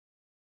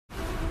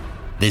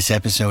This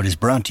episode is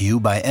brought to you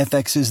by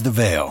FX's The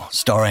Veil,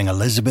 starring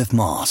Elizabeth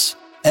Moss.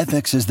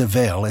 FX's The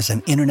Veil is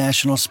an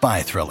international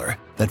spy thriller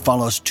that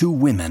follows two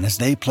women as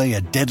they play a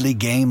deadly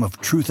game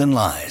of truth and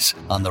lies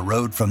on the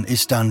road from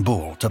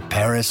Istanbul to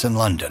Paris and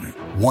London.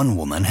 One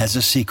woman has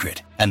a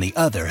secret, and the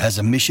other has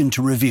a mission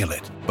to reveal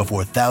it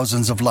before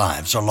thousands of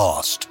lives are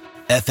lost.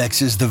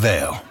 FX's The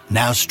Veil,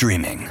 now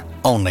streaming,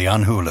 only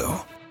on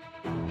Hulu.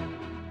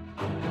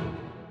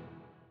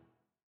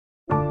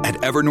 At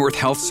Evernorth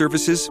Health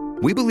Services,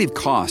 we believe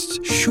costs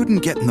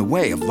shouldn't get in the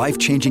way of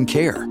life-changing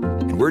care,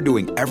 and we're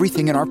doing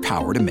everything in our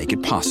power to make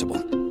it possible.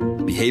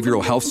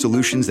 Behavioral health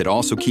solutions that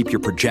also keep your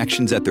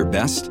projections at their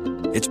best?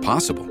 It's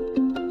possible.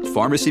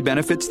 Pharmacy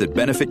benefits that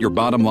benefit your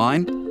bottom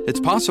line? It's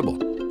possible.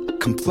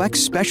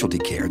 Complex specialty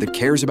care that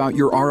cares about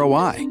your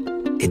ROI?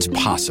 It's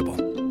possible.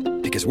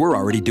 Because we're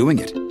already doing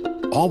it.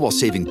 All while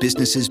saving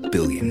businesses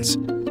billions.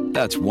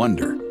 That's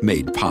Wonder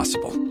made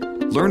possible.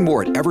 Learn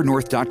more at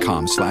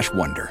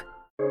evernorth.com/wonder.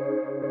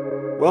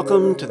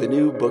 Welcome to the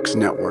New Books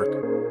Network.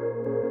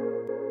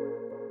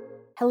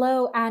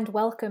 Hello and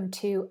welcome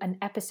to an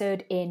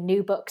episode in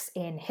New Books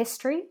in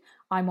History.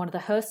 I'm one of the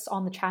hosts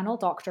on the channel,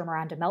 Dr.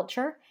 Miranda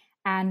Melcher,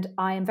 and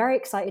I am very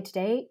excited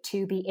today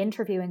to be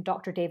interviewing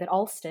Dr. David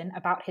Alston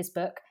about his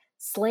book,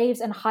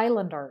 Slaves and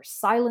Highlanders,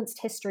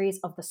 Silenced Histories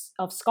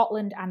of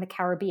Scotland and the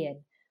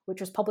Caribbean, which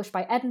was published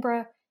by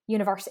Edinburgh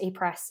University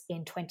Press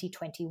in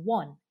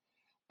 2021.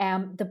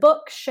 The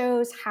book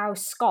shows how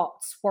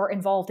Scots were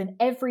involved in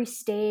every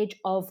stage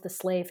of the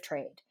slave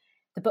trade.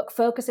 The book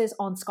focuses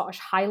on Scottish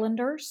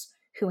Highlanders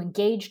who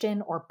engaged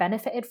in or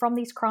benefited from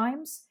these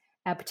crimes,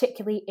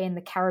 particularly in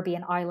the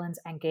Caribbean islands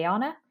and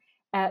Guyana,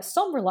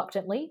 some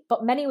reluctantly,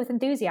 but many with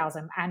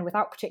enthusiasm and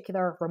without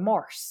particular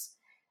remorse.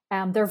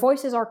 Their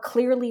voices are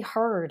clearly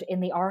heard in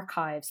the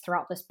archives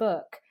throughout this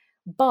book,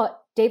 but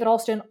David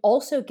Alston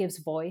also gives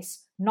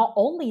voice not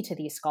only to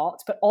these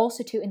Scots, but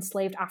also to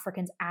enslaved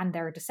Africans and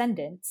their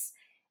descendants,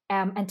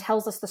 and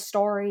tells us the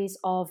stories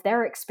of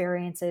their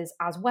experiences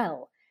as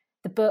well.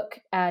 The book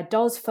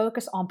does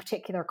focus on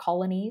particular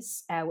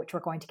colonies, which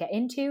we're going to get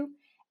into,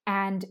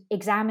 and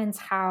examines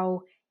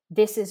how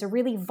this is a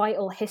really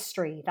vital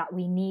history that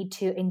we need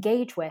to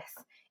engage with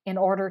in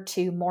order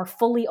to more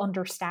fully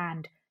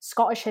understand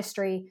Scottish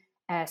history,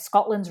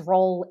 Scotland's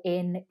role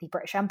in the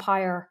British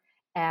Empire,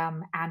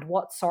 and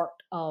what sort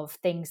of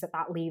things that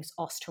leaves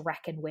us to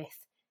reckon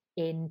with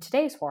in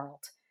today's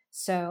world.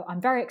 So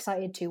I'm very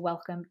excited to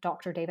welcome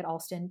Dr. David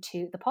Alston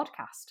to the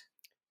podcast.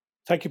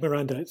 Thank you,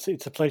 Miranda.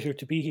 It's a pleasure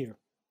to be here.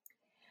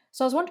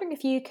 So I was wondering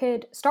if you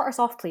could start us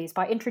off, please,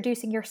 by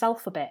introducing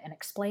yourself a bit and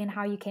explain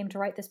how you came to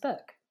write this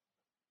book.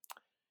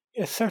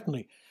 Yes,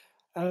 certainly.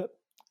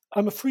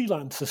 I'm a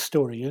freelance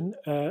historian.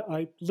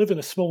 I live in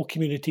a small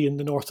community in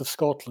the north of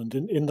Scotland,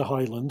 in the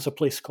Highlands, a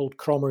place called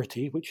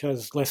Cromarty, which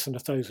has less than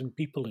 1,000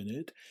 people in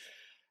it.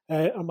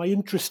 And my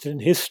interest in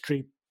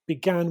history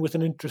began with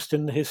an interest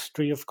in the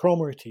history of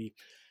Cromarty.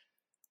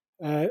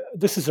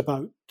 This is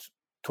about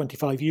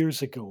 25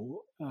 years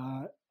ago.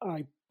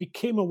 I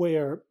became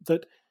aware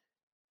that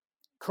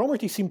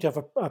Cromarty seemed to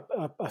have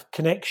a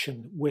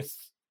connection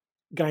with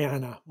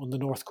Guyana on the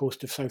north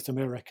coast of South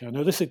America.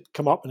 Now, this had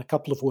come up in a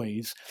couple of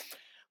ways.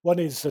 One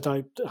is that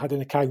I had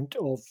an account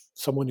of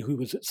someone who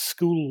was at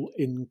school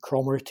in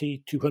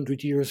Cromarty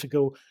 200 years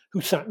ago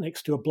who sat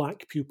next to a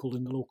black pupil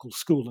in the local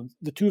school. And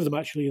the two of them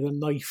actually had a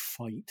knife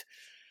fight.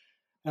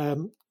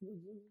 The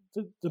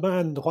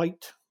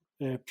white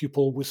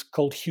pupil was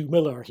called Hugh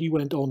Miller. He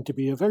went on to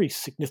be a very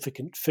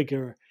significant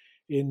figure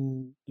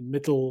in the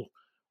middle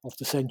of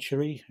the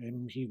century.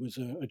 He was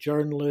a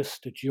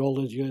journalist, a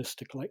geologist,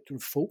 a collector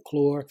of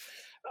folklore,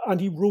 and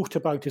he wrote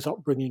about his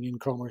upbringing in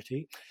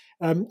Cromarty.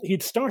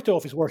 He'd started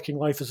off his working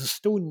life as a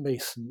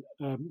stonemason.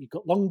 He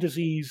got lung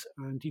disease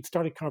and he'd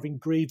started carving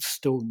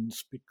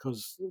gravestones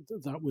because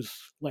that was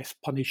less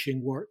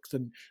punishing work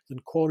than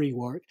quarry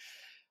work.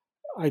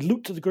 I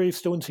looked at the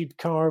gravestones he'd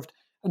carved,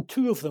 and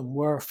two of them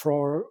were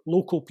for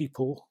local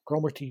people,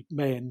 Cromarty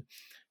men,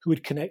 who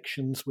had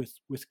connections with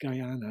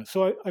Guyana.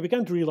 So I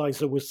began to realise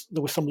there was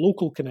some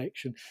local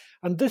connection.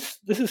 And this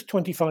is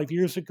 25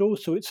 years ago,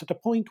 so it's at a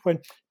point when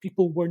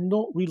people were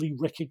not really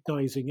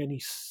recognising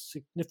any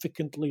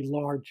significantly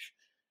large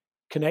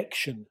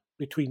connection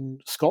between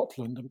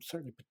Scotland, and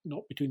certainly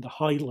not between the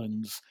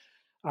Highlands,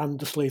 and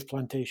the slave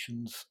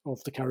plantations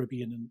of the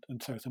Caribbean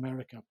and South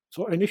America.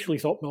 So I initially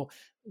thought, well,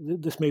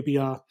 this may be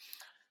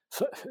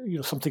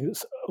something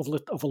that's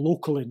of a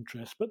local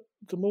interest. But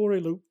the more I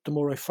looked, the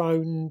more I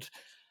found.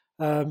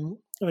 And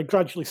I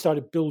gradually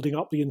started building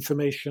up the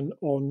information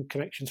on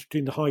connections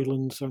between the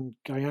Highlands and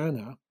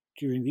Guyana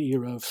during the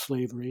era of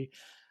slavery.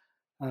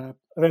 I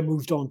then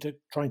moved on to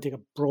try and take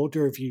a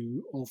broader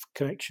view of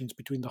connections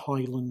between the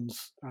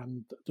Highlands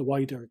and the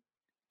wider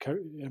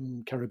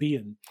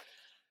Caribbean,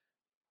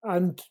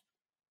 and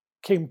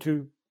came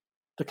to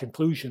the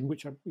conclusion,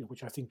 which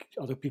I think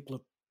other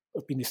people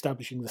have been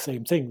establishing the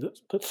same thing,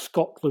 that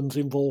Scotland's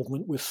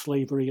involvement with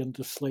slavery and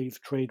the slave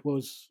trade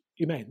was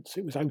immense.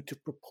 It was out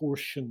of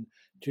proportion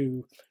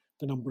to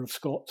the number of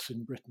Scots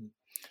in Britain.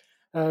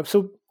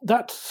 So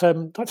that's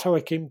how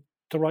I came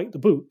to write the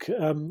book.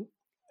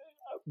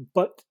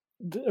 But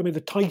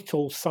the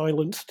title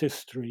 "Silenced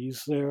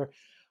Histories."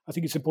 I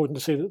think it's important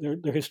to say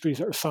that they're histories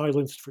that are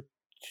silenced for,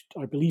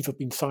 I believe, have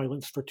been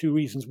silenced for two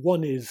reasons.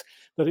 One is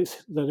that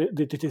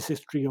it is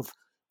history of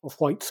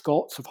white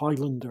Scots, of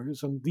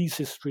Highlanders, and these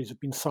histories have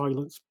been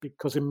silenced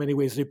because in many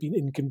ways they've been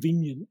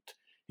inconvenient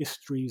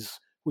histories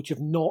which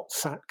have not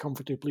sat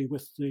comfortably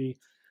with the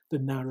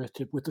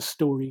narrative, with the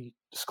story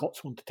the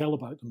Scots want to tell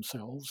about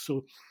themselves.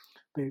 So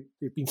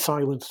they've been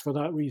silenced for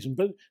that reason.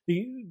 But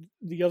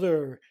the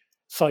other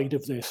side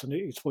of this, and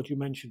it's what you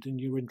mentioned in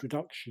your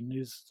introduction,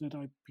 is that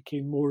I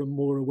became more and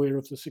more aware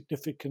of the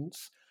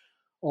significance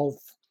of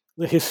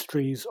the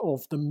histories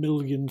of the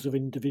millions of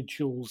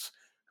individuals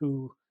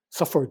who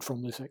suffered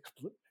from this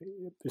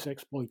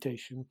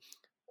exploitation,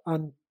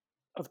 and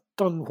I've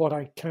done what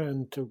I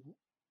can to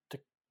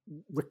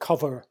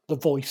recover the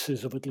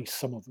voices of at least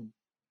some of them.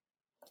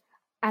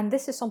 And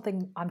this is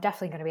something I'm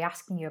definitely going to be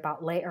asking you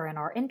about later in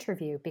our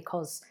interview,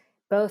 because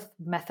both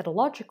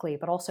methodologically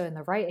but also in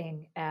the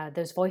writing,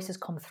 those voices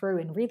come through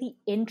in really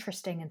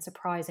interesting and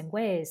surprising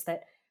ways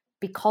that,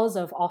 because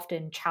of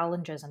often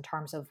challenges in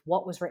terms of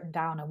what was written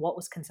down and what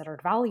was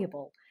considered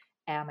valuable,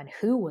 and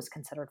who was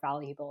considered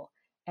valuable,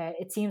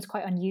 it seems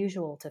quite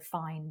unusual to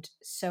find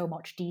so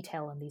much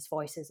detail in these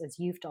voices as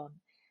you've done.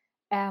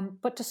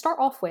 But to start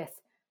off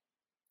with,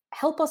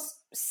 help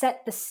us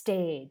set the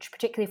stage,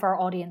 particularly for our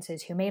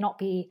audiences who may not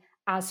be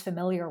as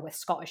familiar with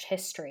Scottish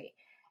history.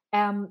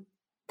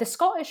 The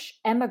Scottish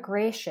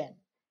emigration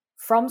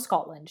from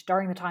Scotland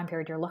during the time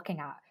period you're looking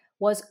at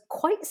was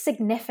quite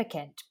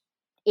significant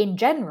in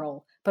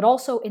general, but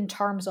also in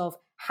terms of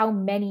how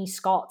many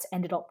Scots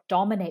ended up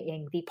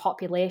dominating the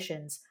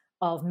populations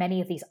of many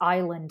of these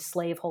island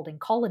slaveholding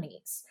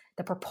colonies.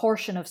 The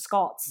proportion of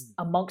Scots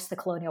amongst the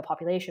colonial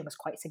population was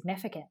quite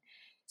significant.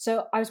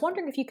 So I was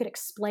wondering if you could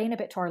explain a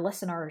bit to our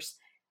listeners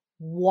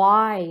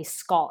why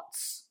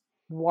Scots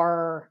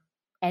were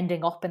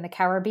ending up in the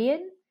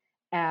Caribbean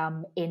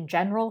in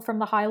general from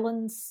the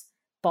Highlands,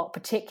 but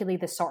particularly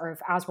this sort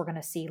of, as we're going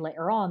to see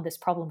later on, this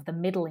problem of the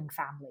middling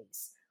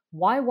families.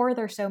 Why were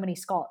there so many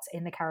Scots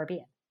in the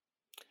Caribbean?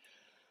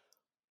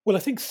 Well, I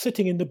think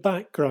sitting in the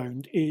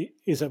background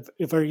is a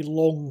very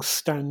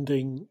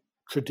long-standing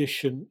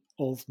tradition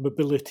of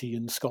mobility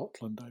in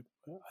Scotland.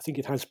 I think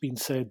it has been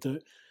said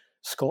that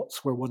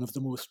Scots were one of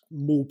the most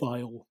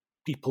mobile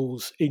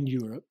peoples in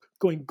Europe,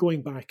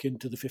 going back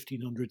into the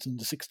 1500s and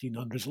the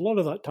 1600s. A lot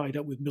of that tied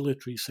up with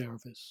military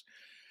service.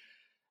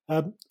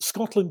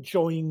 Scotland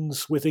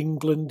joins with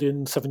England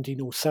in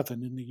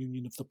 1707 in the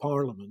Union of the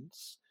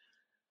Parliaments.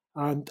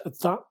 And at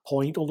that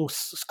point, although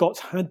Scots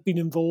had been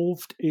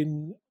involved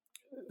in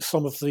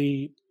some of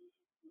the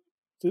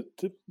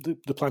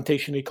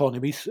plantation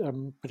economies,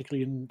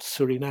 particularly in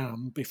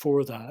Suriname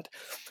before that,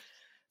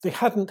 they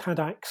hadn't had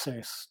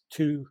access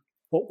to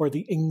what were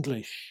the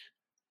English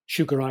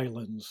sugar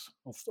islands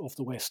of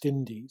the West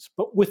Indies.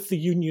 But with the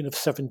Union of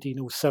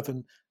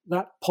 1707,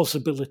 that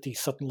possibility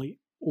suddenly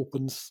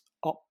opens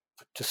up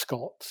to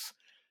Scots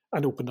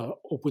and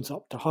opens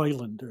up to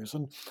Highlanders.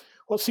 And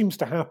what seems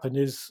to happen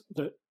is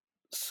that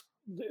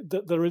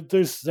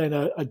there's then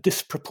a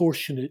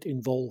disproportionate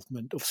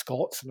involvement of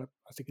Scots, and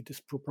I think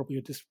probably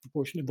a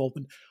disproportionate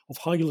involvement of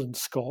Highland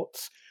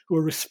Scots who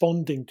are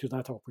responding to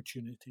that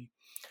opportunity.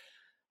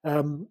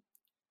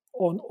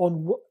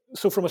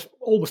 So from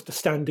almost a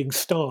standing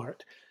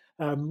start,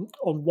 on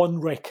one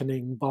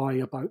reckoning by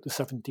about the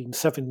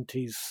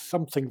 1770s,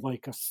 something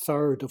like a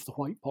third of the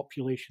white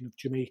population of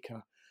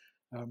Jamaica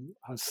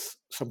has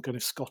some kind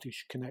of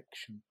Scottish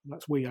connection. And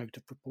that's way out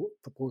of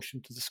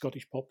proportion to the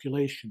Scottish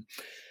population.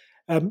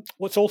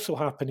 What's also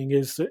happening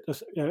is that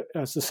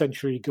as the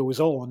century goes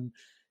on,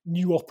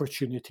 new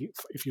opportunity,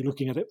 if you're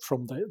looking at it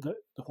from the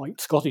white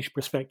Scottish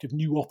perspective,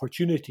 new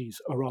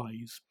opportunities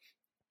arise,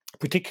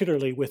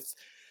 particularly with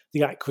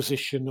the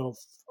acquisition of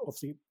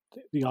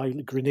the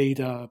island,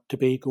 Grenada,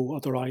 Tobago,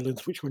 other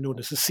islands, which were known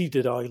as the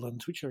Ceded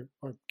Islands, which are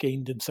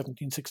gained in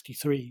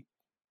 1763.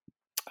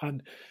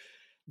 And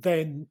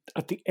then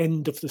at the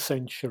end of the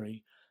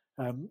century,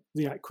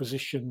 the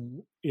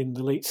acquisition in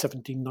the late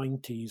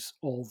 1790s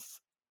of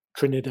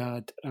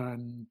Trinidad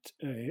and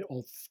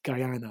of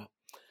Guyana.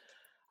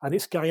 And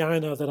it's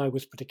Guyana that I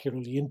was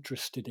particularly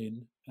interested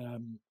in.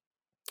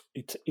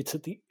 It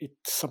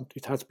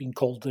has been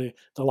called the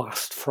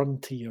last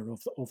frontier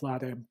of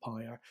that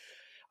empire.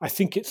 I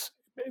think a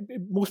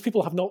lot of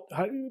people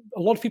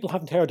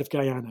haven't heard of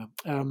Guyana,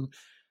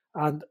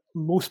 and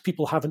most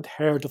people haven't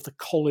heard of the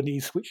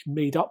colonies which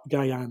made up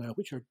Guyana,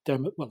 which are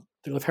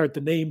they'll have heard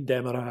the name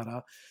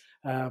Demerara,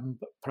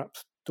 but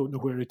perhaps don't know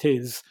where it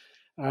is.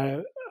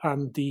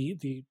 And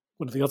the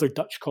one of the other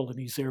Dutch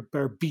colonies there,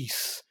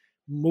 Berbice,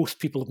 most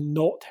people have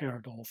not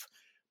heard of,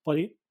 but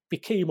it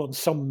became on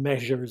some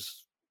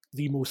measures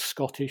the most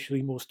Scottish,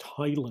 the most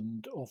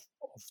Highland of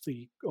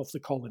the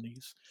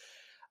colonies.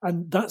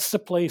 And that's the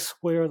place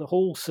where the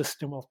whole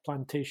system of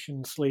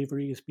plantation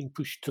slavery is being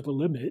pushed to the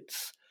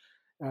limits,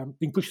 in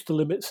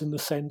the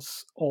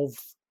sense of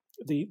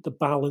the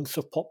balance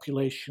of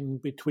population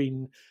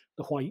between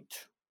the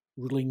white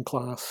ruling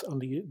class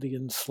and the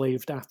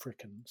enslaved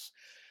Africans.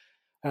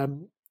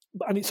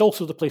 And it's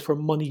also the place where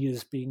money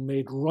is being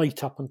made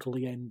right up until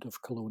the end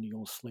of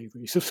colonial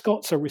slavery. So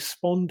Scots are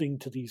responding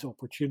to these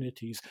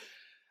opportunities.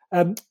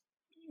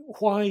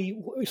 Why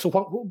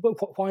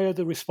are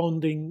they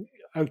responding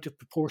out of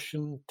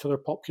proportion to their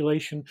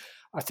population?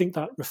 I think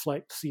that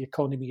reflects the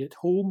economy at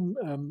home.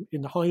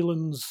 In the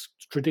Highlands,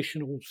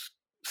 traditional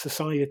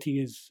society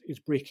is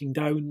breaking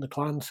down. The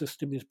clan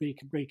system is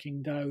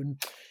breaking down.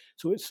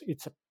 So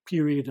it's a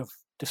period of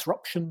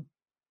disruption.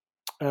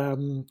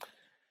 That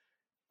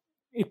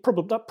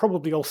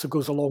probably also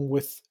goes along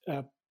with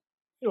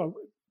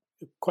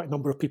quite a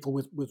number of people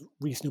with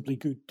reasonably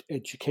good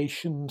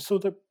education. So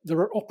there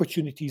are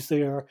opportunities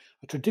there,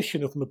 a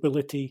tradition of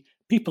mobility.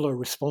 People are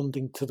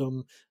responding to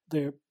them.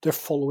 They're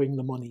following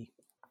the money.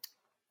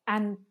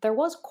 And there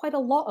was quite a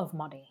lot of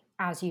money,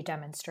 as you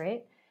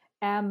demonstrate.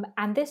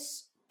 And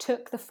this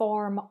took the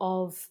form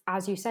of,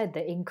 as you said,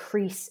 the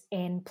increase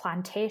in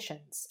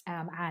plantations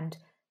and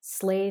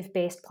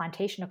slave-based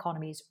plantation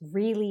economies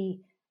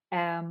really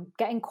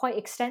getting quite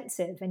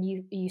extensive.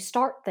 And you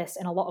start this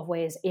in a lot of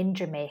ways in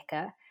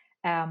Jamaica,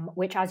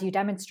 which, as you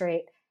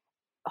demonstrate,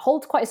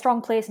 holds quite a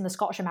strong place in the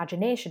Scottish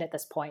imagination at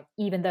this point,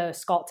 even though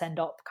Scots end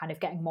up kind of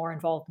getting more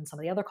involved in some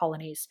of the other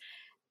colonies.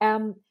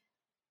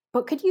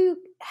 But could you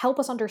help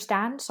us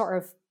understand sort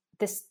of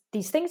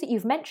these things that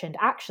you've mentioned?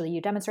 Actually,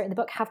 you demonstrate in the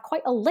book have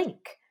quite a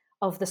link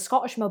of the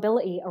Scottish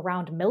mobility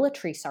around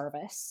military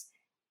service,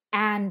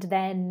 and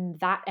then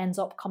that ends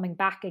up coming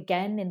back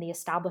again in the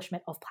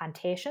establishment of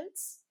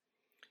plantations.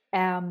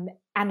 And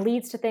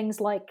leads to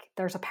things like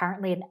there's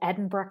apparently an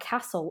Edinburgh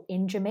Castle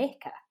in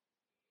Jamaica.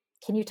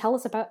 Can you tell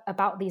us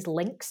about these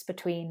links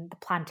between the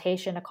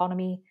plantation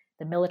economy,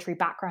 the military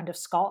background of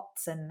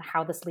Scots, and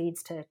how this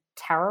leads to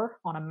terror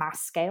on a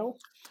mass scale?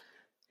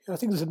 I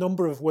think there's a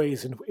number of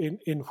ways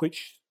in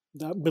which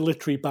that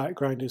military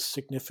background is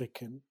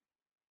significant.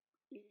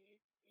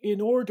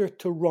 In order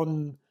to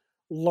run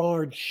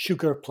large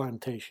sugar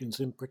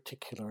plantations in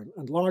particular,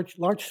 and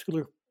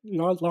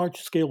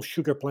large-scale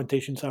sugar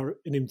plantations are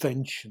an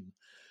invention.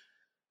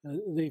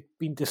 They've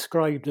been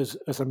described as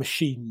a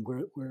machine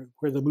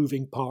where the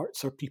moving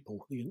parts are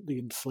people, the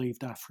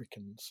enslaved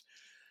Africans.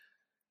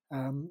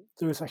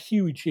 There's a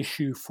huge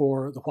issue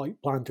for the white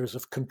planters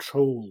of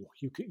control.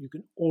 You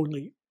can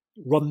only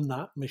run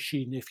that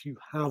machine if you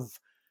have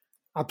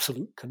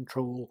absolute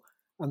control,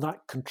 and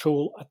that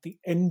control at the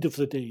end of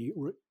the day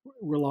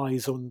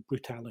relies on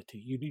brutality.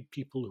 You need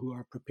people who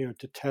are prepared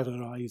to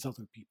terrorize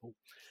other people.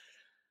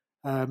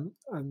 And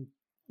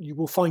you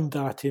will find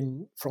that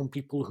from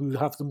people who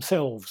have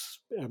themselves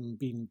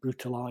been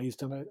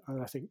brutalized, and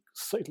I think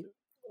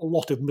a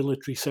lot of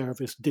military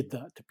service did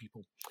that to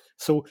people.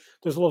 So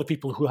there's a lot of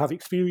people who have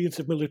experience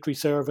of military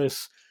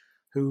service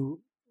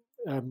who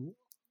can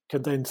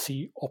then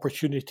see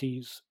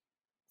opportunities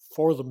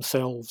for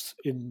themselves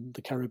in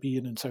the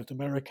Caribbean and South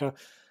America,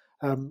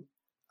 and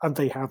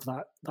they have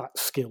that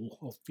skill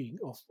of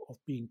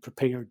being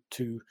prepared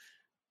to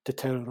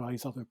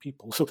terrorize other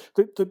people. So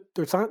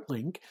there's that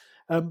link.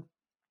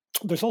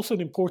 There's also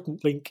an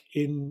important link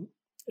in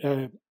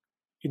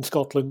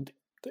Scotland.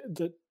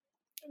 The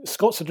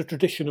Scots had a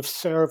tradition of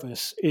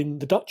service in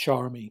the Dutch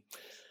army.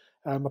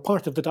 A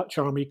part of the Dutch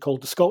army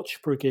called the Scotch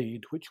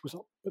Brigade, which was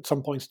at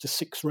some points to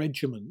 6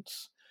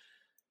 regiments.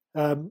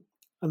 And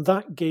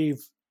that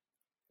gave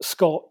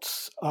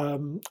Scots a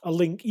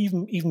link,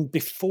 even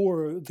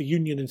before the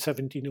Union in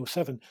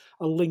 1707,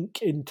 a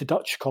link into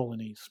Dutch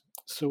colonies.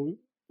 So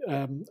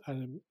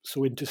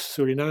into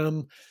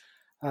Suriname.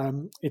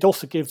 It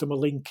also gave them a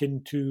link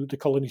into the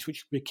colonies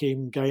which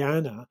became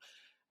Guyana,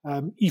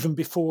 even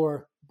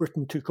before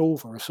Britain took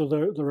over. So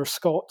there are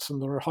Scots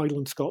and there are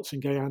Highland Scots in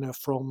Guyana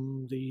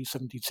from the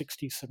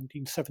 1760s,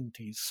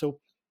 1770s. So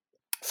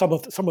some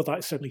of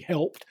that certainly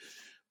helped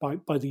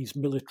by these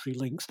military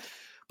links.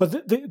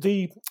 But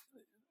the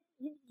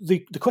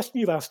question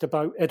you've asked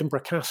about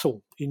Edinburgh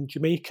Castle in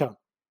Jamaica,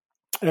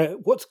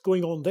 what's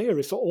going on there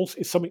is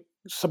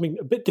something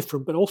a bit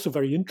different, but also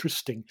very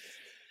interesting.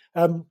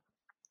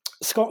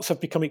 Scots have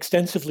become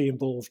extensively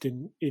involved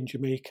in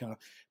Jamaica,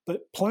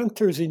 but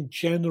planters in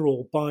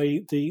general,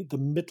 by the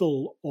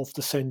middle of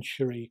the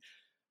century,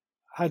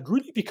 had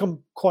really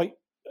become quite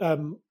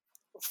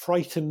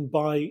frightened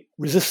by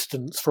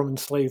resistance from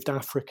enslaved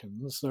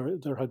Africans.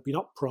 There had been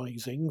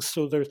uprisings,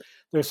 so there's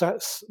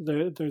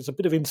a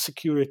bit of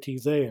insecurity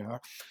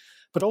there,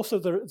 but also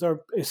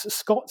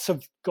Scots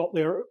have got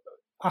there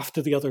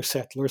after the other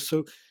settlers,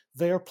 so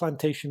their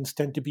plantations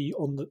tend to be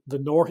on the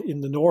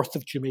north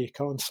of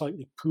Jamaica, on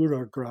slightly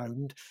poorer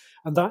ground,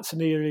 and that's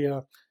an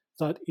area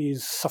that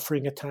is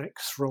suffering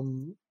attacks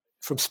from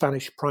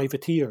Spanish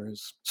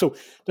privateers. So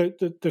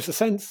there's a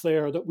sense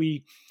there that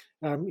we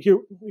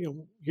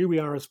here we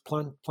are as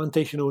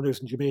plantation owners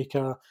in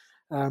Jamaica.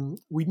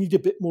 We need a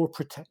bit more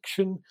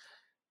protection,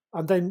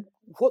 and then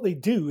what they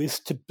do is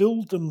to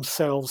build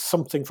themselves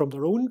something from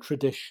their own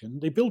tradition.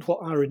 They build what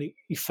are in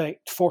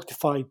effect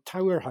fortified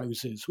tower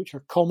houses, which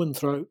are common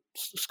throughout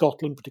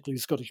Scotland, particularly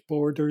the Scottish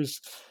borders,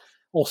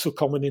 also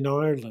common in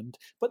Ireland,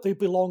 but they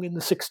belong in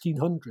the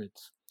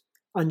 1600s.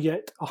 And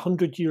yet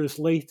 100 years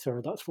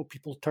later, that's what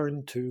people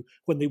turn to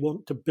when they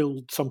want to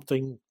build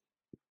something,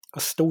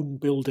 a stone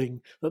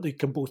building that they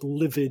can both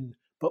live in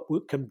but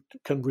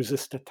can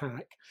resist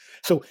attack.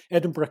 So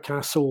Edinburgh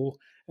Castle,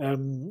 there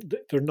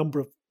are a number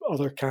of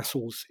other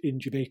castles in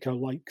Jamaica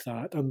like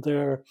that, and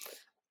they're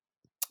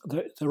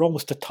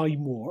almost a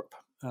time warp.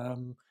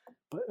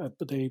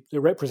 But they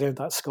represent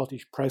that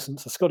Scottish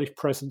presence, a Scottish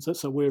presence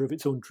that's aware of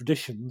its own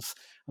traditions,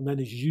 and then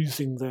is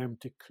using them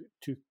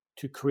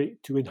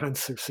to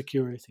enhance their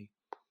security.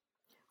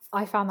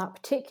 I found that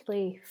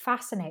particularly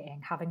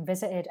fascinating, having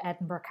visited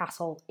Edinburgh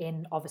Castle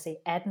in, obviously,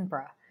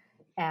 Edinburgh,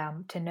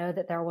 to know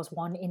that there was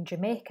one in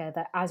Jamaica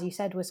that, as you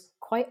said, was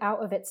quite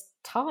out of its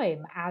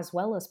time as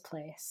well as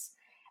place.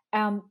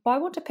 But I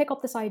want to pick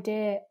up this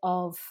idea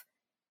of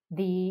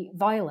the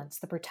violence,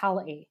 the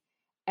brutality,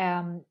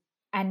 and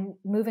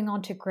moving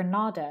on to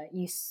Grenada.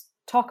 You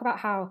talk about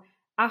how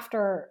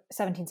after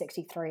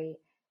 1763,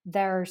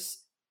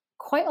 there's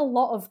quite a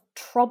lot of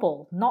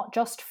trouble, not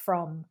just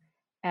fears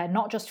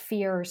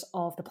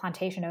of the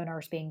plantation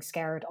owners being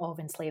scared of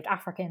enslaved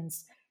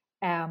Africans,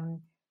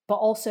 but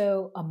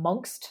also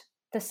amongst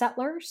the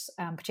settlers,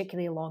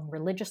 particularly along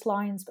religious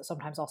lines, but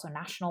sometimes also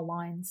national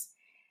lines.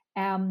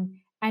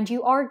 And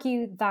you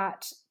argue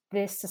that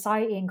this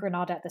society in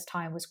Grenada at this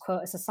time was,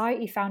 quote, a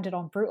society founded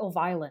on brutal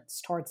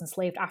violence towards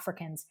enslaved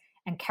Africans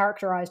and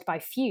characterized by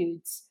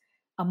feuds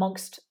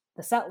amongst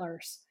the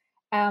settlers.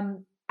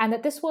 And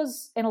that this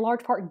was in a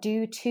large part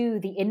due to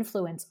the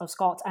influence of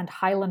Scots and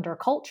Highlander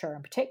culture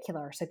in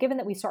particular. So given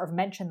that we sort of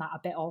mentioned that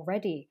a bit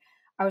already,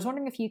 I was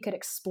wondering if you could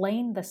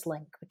explain this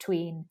link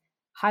between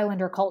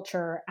Highlander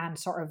culture and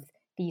sort of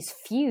these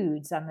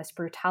feuds and this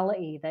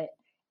brutality that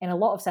in a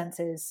lot of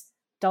senses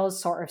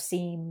does sort of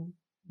seem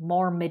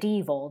more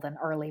medieval than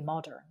early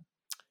modern.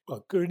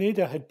 Well,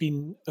 Grenada had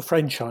been a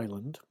French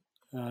island,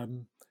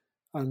 and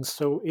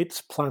so its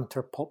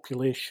planter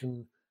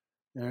population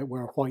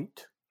were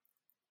white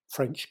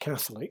French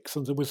Catholics,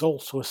 and there was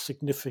also a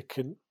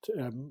significant,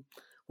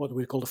 what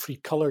we call a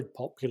free-coloured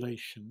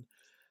population,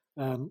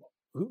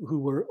 who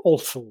were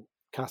also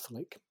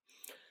Catholic.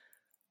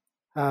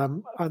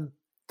 And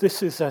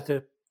this is at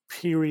a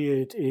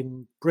period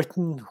in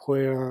Britain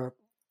where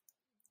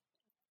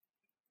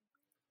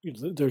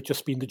there had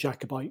just been the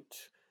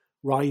Jacobite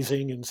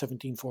rising in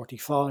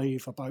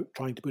 1745 about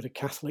trying to put a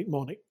Catholic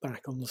monarch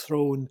back on the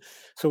throne.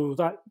 So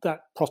that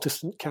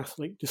Protestant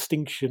Catholic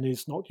distinction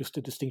is not just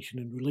a distinction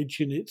in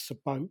religion, it's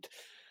about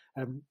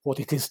what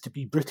it is to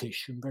be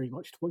British, and very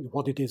much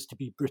what it is to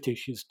be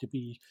British is to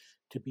be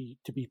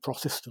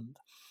Protestant.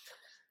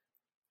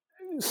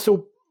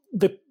 So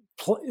the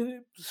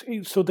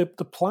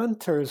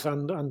planters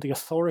and the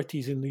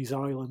authorities in these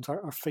islands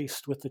are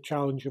faced with the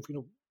challenge of,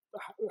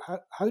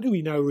 how do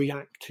we now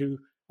react to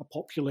a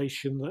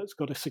population that's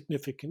got a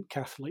significant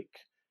Catholic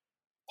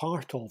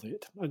part of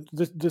it? And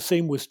the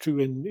same was true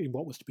in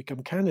what was to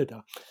become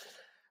Canada.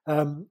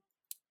 And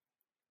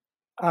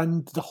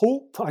the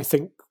hope, I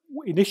think,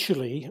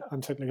 initially,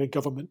 and certainly a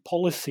government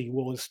policy,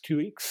 was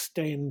to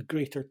extend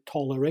greater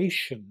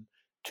toleration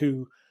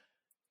to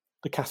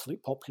the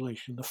Catholic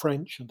population, the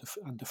French and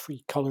the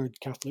free-coloured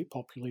Catholic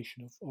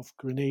population of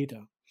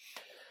Grenada.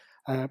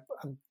 And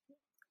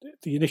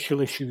the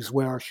initial issues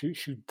were,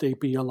 should they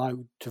be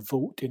allowed to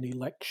vote in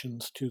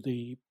elections to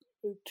the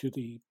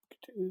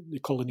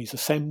colony's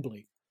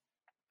assembly?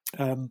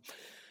 Now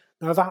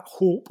that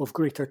hope of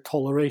greater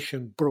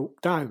toleration broke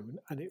down,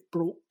 and it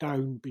broke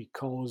down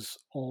because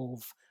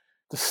of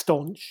the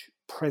staunch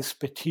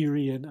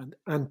Presbyterian and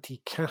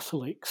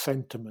anti-Catholic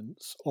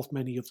sentiments of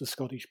many of the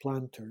Scottish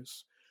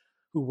planters,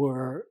 who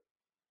were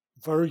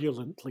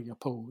virulently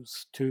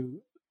opposed to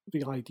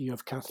the idea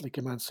of Catholic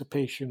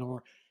emancipation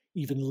or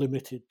even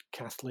limited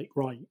Catholic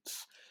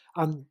rights.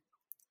 And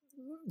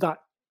that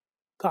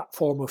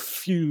form of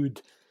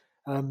feud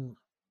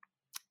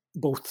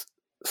both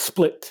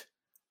split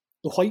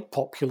the white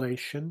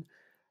population,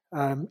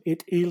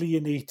 it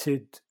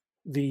alienated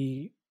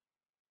the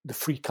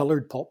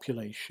free-coloured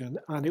population,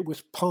 and it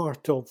was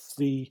part of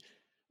the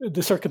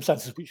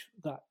circumstances which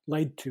that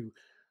led to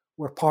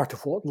were part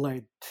of what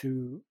led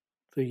to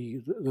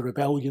the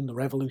rebellion, the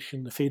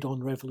revolution, the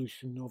Fédon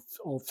Revolution of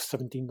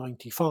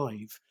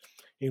 1795,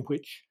 in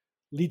which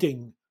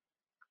leading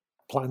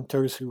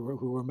planters who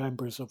were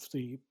members of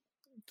the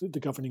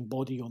governing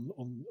body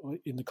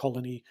in the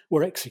colony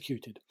were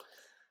executed.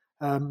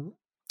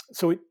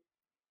 So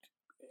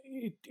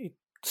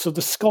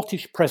the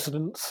Scottish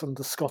presidents and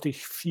the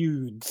Scottish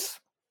feuds,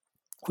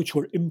 which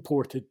were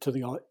imported to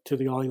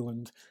the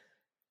island,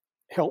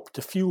 helped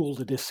to fuel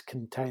the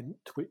discontent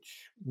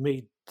which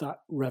made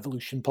that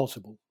revolution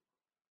possible.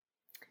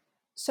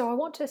 So I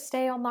want to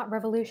stay on that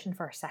revolution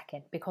for a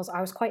second, because I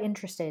was quite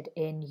interested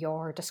in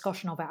your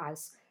discussion of it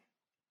as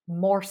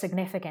more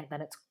significant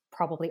than it's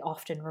probably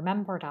often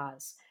remembered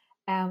as.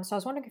 So I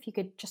was wondering if you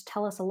could just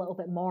tell us a little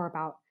bit more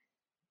about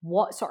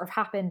what sort of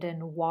happened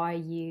and why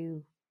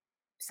you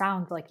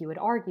sound like you would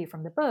argue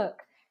from the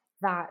book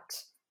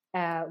that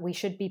we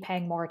should be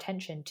paying more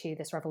attention to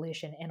this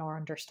revolution in our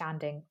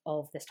understanding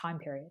of this time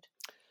period.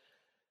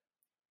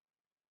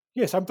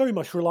 Yes, I'm very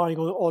much relying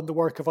on the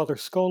work of other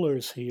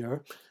scholars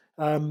here.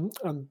 And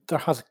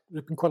there's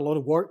been quite a lot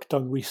of work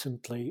done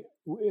recently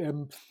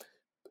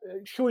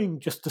showing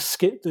just the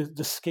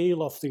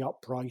scale of the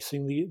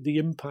uprising, the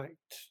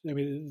impact. I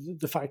mean,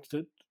 the fact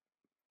that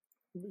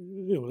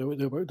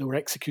there were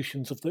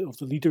executions of the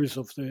leaders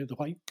of the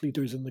white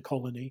leaders in the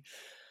colony,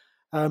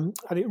 and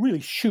it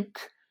really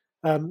shook.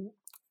 I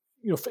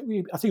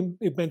think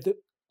it meant that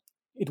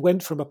it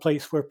went from a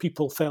place where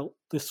people felt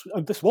this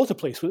was a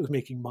place where it was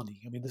making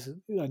money. I mean,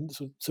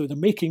 so they're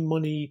making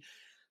money.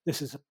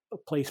 This is a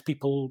place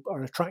people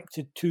are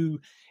attracted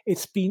to.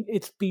 It's been,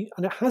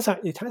 and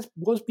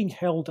was being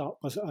held up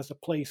as a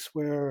place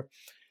where,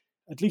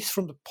 at least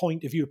from the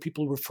point of view of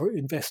people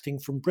investing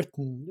from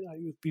Britain,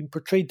 it's been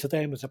portrayed to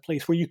them as a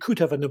place where you could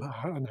have an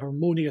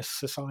harmonious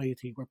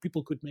society where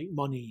people could make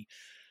money.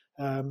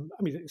 I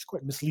mean, it's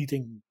quite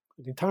misleading,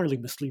 an entirely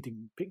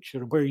misleading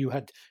picture, where you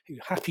had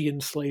happy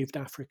enslaved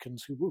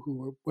Africans who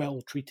were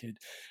well treated.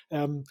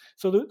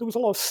 So there was a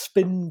lot of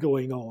spin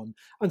going on,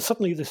 and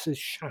suddenly this is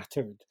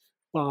shattered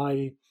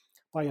by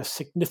a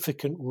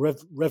significant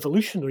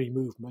revolutionary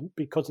movement,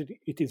 because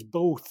it is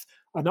both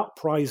an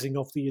uprising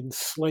of the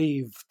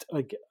enslaved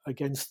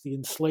against the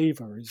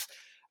enslavers,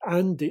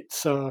 and it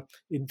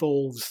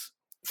involves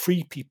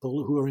free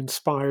people who are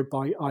inspired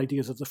by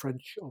ideas of the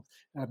French of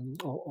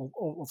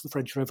the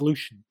French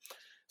Revolution.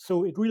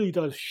 So it really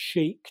does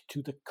shake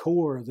to the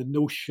core the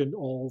notion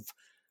of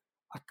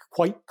a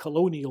quite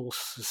colonial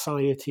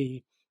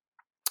society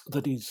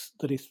that is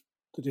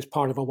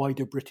part of a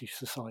wider British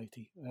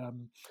society,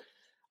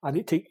 and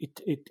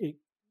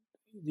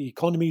the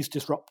economy is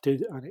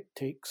disrupted, and it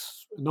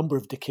takes a number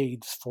of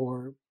decades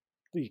for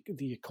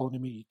the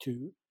economy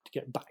to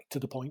get back to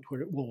the point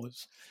where it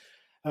was.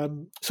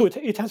 So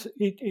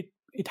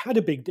it had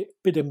a big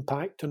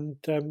impact, and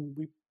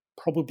we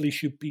probably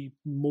should be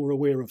more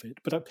aware of it.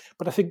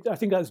 But I think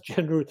that's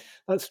general.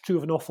 That's true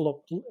of an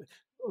awful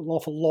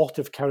lot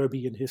of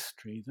Caribbean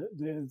history.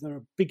 There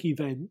are big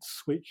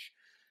events which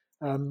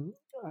I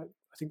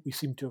think we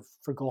seem to have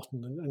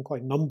forgotten, and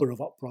quite a number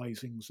of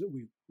uprisings that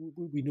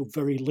we know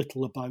very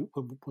little about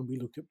when we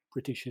look at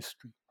British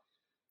history.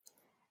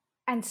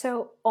 And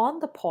so, on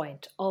the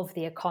point of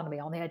the economy,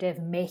 on the idea of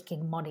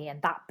making money,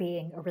 and that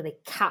being a really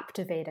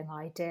captivating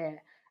idea,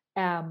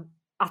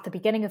 at the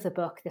beginning of the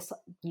book,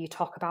 you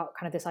talk about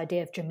kind of this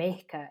idea of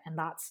Jamaica, and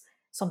that's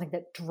something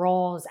that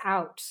draws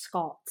out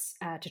Scots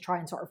to try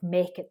and sort of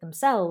make it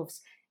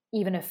themselves,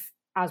 even if,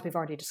 as we've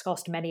already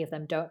discussed, many of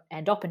them don't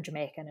end up in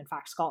Jamaica. And in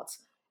fact,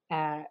 Scots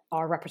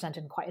are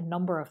represented in quite a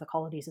number of the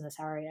colonies in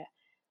this area.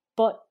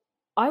 But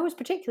I was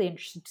particularly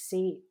interested to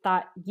see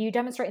that you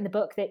demonstrate in the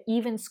book that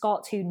even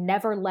Scots who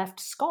never left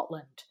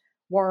Scotland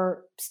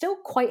were still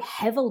quite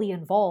heavily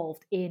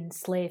involved in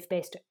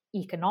slave-based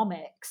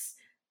economics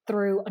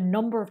through a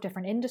number of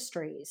different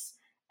industries,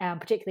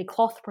 particularly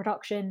cloth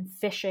production,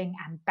 fishing,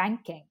 and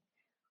banking.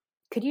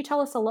 Could you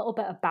tell us a little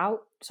bit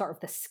about sort of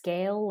the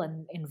scale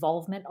and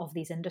involvement of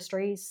these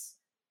industries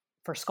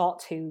for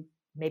Scots who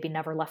maybe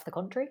never left the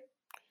country?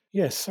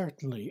 Yes,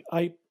 certainly.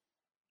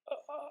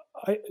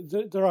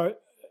 There are,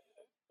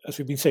 as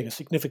we've been saying, a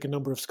significant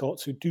number of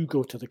Scots who do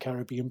go to the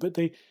Caribbean, but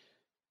they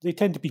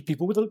tend to be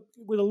people with a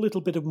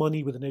little bit of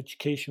money, with an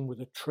education, with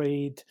a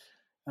trade.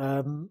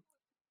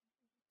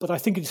 But I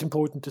think it's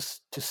important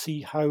to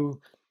see how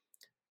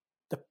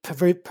the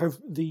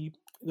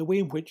way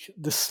in which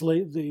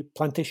the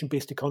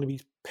plantation-based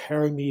economies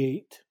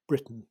permeate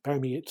Britain,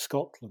 permeate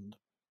Scotland.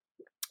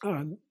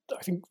 And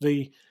I think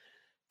the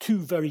two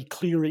very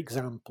clear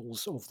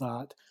examples of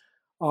that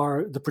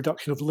are the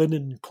production of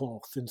linen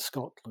cloth in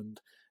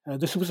Scotland.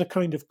 This was a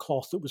kind of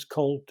cloth that was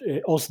called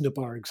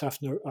Osnaburgs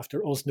after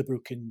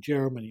Osnabrück in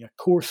Germany, a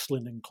coarse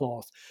linen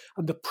cloth.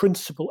 And the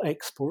principal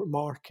export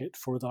market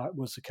for that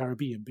was the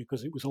Caribbean,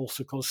 because it was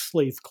also called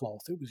slave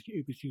cloth. It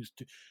was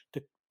used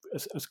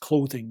as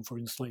clothing for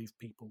enslaved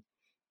people.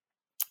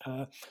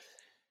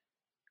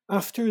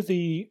 After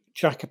the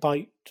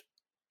Jacobite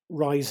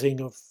rising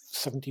of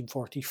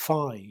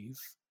 1745,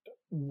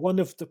 one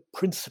of the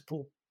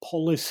principal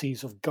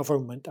policies of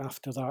government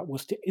after that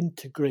was to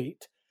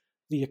integrate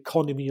the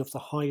economy of the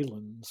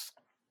Highlands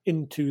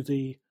into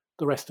the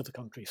rest of the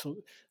country.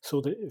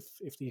 So that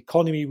if the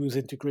economy was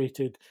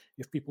integrated,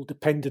 if people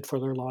depended for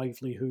their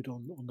livelihood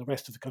on the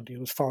rest of the country,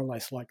 it was far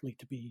less likely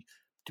to be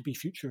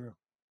future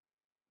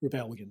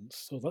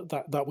rebellions. So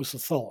that was the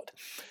thought.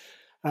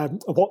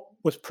 What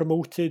was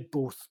promoted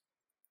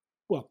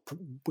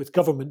with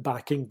government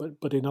backing,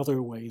 but in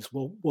other ways,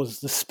 was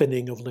the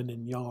spinning of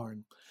linen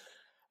yarn.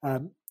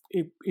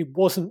 It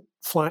wasn't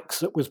flax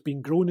that was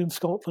being grown in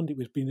Scotland. It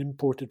was being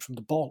imported from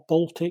the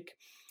Baltic.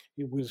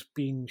 It was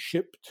being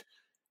shipped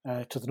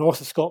to the north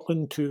of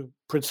Scotland,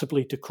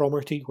 principally to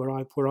Cromarty, where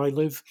I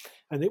live,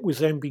 and it was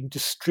then being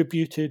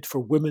distributed for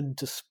women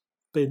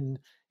been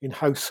in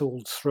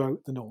households throughout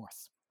the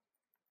north.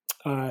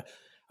 And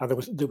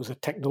there was a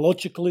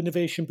technological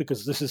innovation,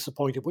 because this is the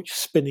point at which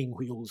spinning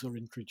wheels are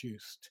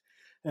introduced.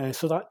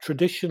 So that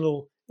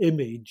traditional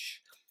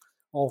image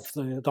of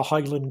the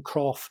Highland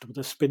croft with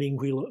a spinning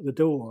wheel at the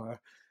door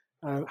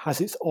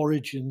has its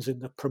origins in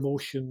the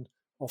promotion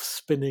of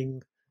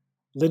spinning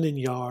linen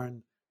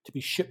yarn to be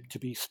shipped to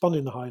be spun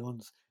in the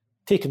Highlands,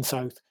 taken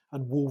south,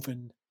 and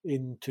woven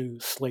into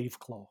slave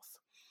cloth.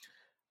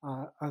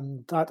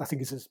 And that, I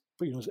think, is as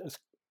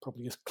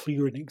probably as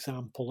clear an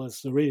example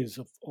as there is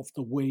of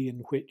the way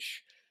in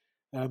which,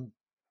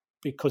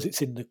 because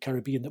it's in the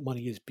Caribbean that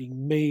money is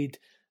being made,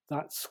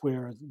 that's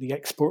where the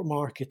export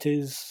market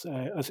is.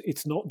 As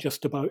it's not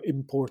just about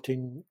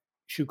importing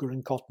sugar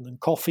and cotton and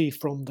coffee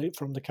from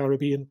the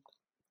Caribbean.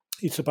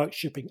 It's about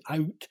shipping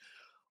out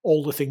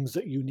all the things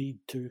that you need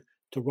to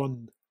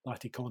run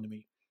that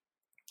economy.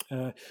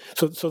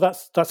 So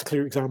that's a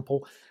clear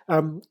example.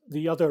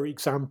 The other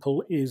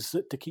example is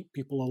that to keep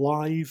people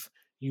alive,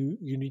 you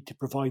need to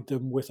provide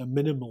them with a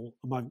minimal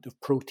amount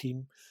of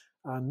protein,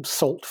 and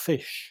salt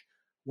fish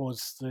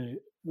was the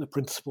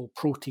principal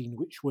protein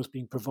which was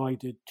being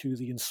provided to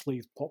the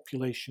enslaved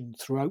population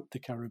throughout the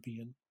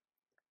Caribbean.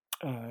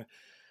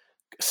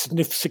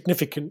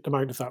 Significant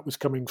amount of that was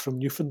coming from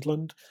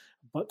Newfoundland,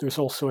 but there's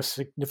also a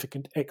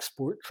significant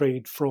export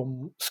trade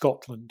from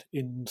Scotland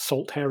in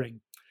salt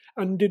herring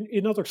and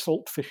in other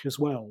salt fish as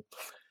well.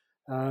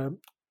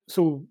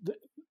 So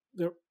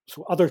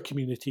other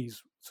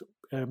communities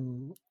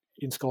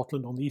in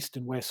Scotland on the east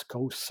and west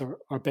coasts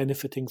are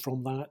benefiting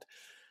from that.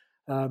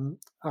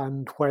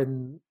 And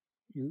when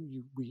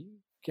we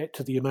get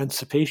to the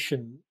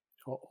emancipation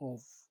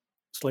of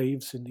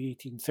slaves in the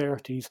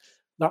 1830s,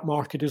 that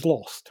market is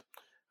lost,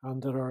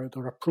 and there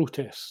are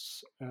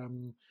protests.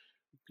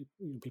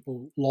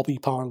 People lobby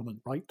Parliament,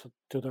 right,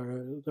 to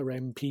their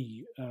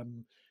MP,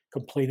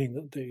 complaining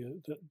that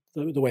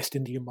the West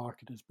Indian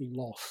market has been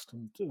lost,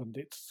 and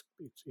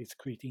it's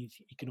creating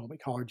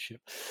economic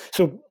hardship.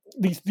 So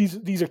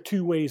these are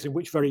two ways in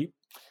which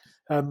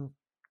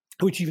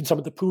which even some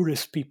of the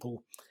poorest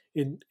people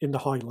in the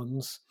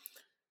Highlands,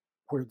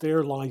 where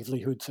their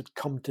livelihoods had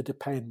come to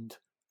depend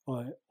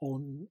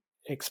on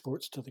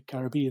exports to the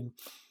Caribbean.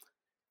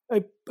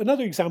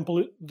 Another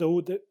example,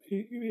 though, that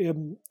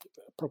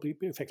probably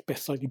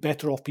affects slightly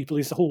better off people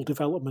is the whole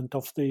development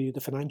of the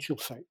financial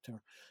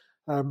sector.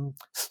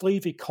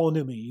 Slave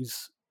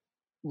economies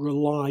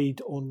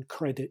relied on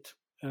credit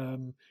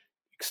and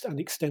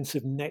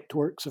extensive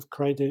networks of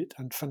credit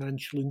and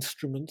financial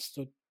instruments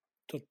that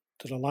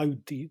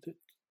allowed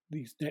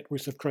these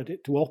networks of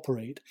credit to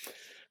operate,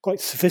 quite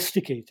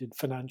sophisticated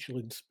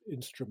financial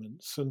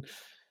instruments. And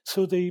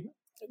so the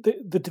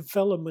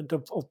development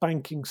of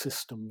banking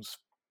systems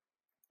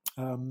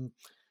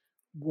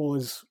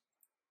was,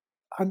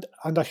 and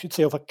I should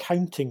say of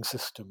accounting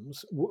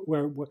systems,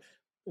 were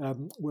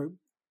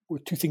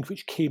two things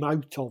which came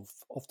out of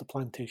the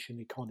plantation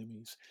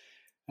economies.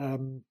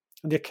 And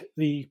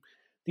the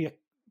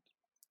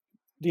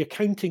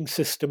accounting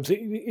systems,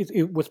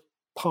 it was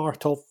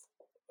part of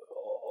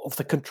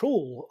the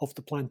control of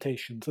the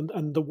plantations,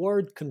 and the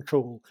word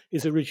control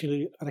is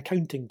originally an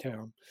accounting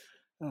term,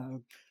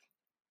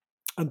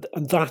 and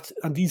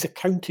these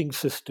accounting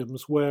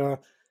systems were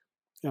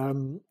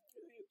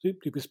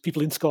it was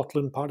people in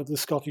Scotland, part of the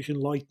Scottish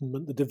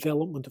Enlightenment. The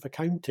development of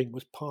accounting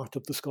was part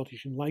of the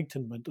Scottish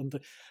Enlightenment, and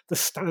the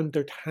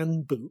standard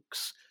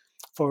handbooks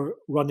for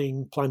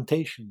running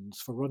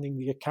plantations, for running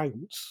the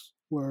accounts,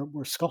 were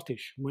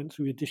Scottish and went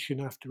through edition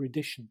after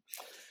edition.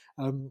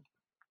 And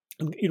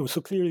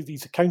so clearly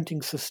these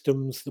accounting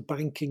systems, the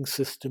banking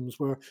systems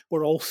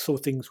were also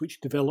things which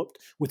developed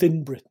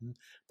within Britain,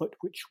 but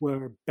which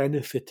were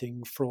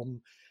benefiting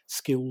from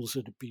skills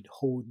that had been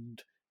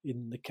honed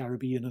in the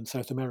Caribbean and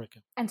South America.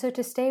 And so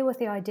to stay with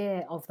the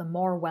idea of the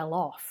more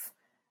well-off,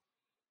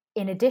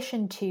 in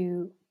addition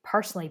to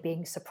personally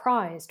being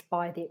surprised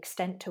by the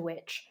extent to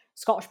which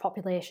Scottish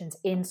populations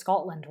in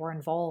Scotland were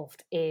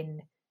involved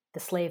in the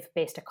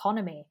slave-based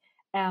economy,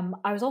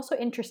 I was also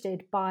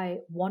interested by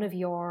one of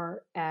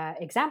your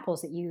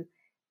examples that you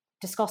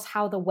discuss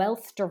how the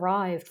wealth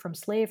derived from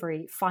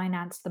slavery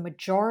financed the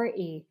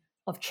majority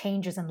of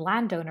changes in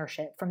land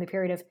ownership from the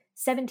period of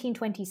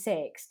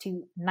 1726 to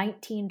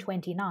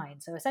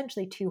 1929, so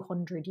essentially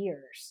 200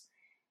 years.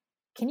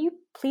 Can you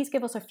please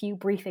give us a few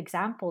brief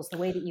examples, the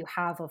way that you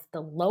have of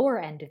the lower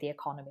end of the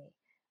economy,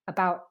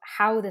 about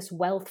how this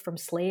wealth from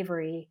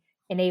slavery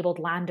enabled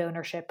land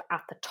ownership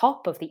at the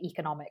top of the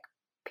economic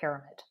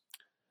pyramid?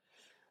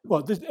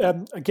 Well,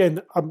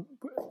 again, I'm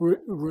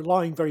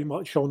relying very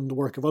much on the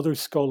work of other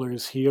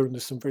scholars here, and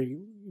there's some very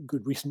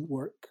good recent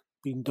work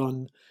being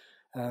done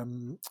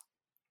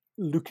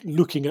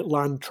looking at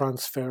land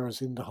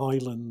transfers in the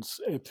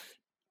Highlands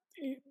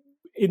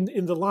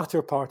in the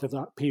latter part of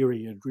that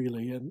period,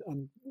 really.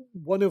 And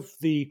one of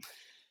the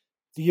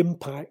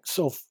impacts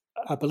of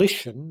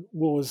abolition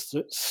was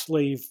that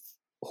slave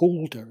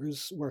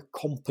holders were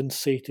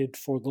compensated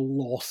for the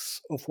loss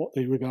of what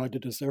they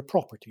regarded as their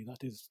property,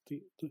 that is, the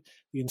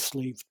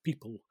enslaved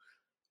people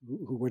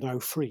who were now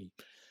free.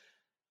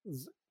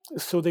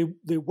 So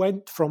they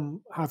went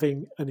from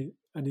having an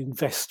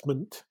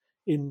investment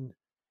in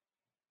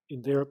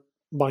their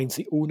minds,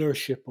 the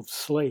ownership of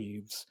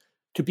slaves,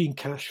 to being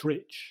cash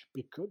rich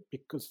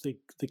because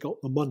they got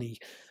the money.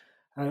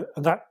 And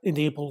that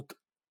enabled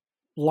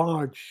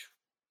large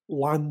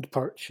land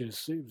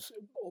purchase. It was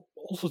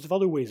all sorts of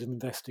other ways of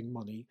investing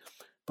money.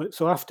 But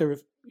so after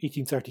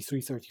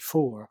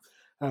 1833-34,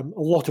 a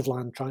lot of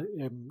land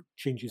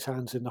changes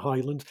hands in the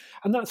Highlands,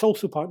 and that's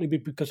also partly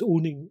because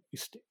owning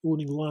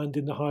land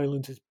in the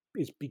Highlands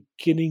is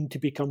beginning to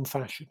become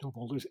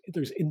fashionable.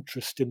 There's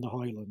interest in the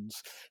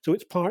Highlands, so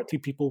it's partly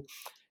people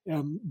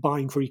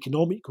buying for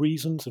economic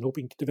reasons and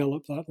hoping to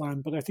develop that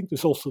land. But I think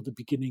there's also the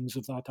beginnings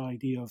of that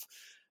idea of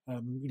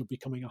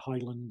becoming a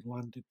Highland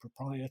landed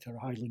proprietor,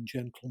 a Highland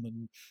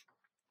gentleman.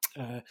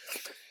 A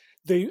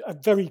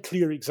very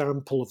clear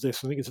example of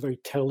this, I think it's a very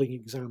telling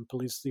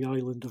example, is the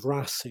island of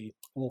Raasay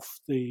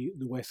off the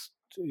west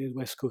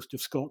coast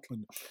of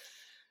Scotland.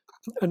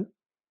 And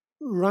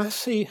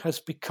Raasay has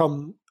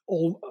become,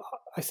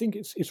 I think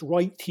it's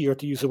right here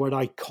to use the word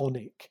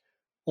iconic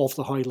of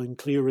the Highland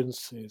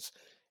clearances,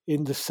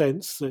 in the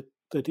sense that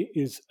it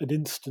is an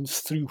instance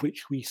through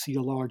which we see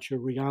a larger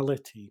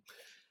reality.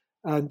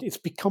 And it's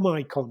become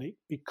iconic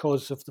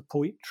because of the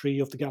poetry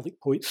of the Gaelic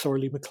poet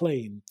Sorley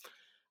MacLean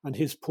and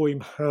his poem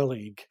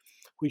Halig,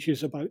 which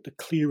is about the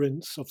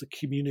clearance of the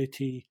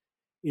community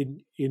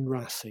in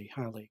Raasay,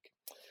 Halig.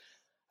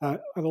 And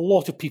a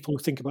lot of people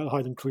who think about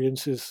Highland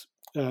clearances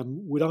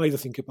would either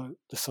think about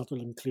the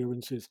Sutherland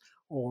clearances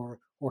or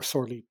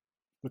Sorley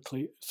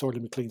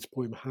MacLean's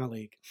poem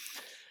Halig.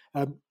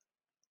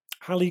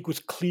 Halig was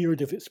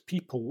cleared of its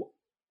people.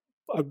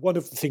 One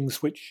of the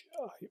things which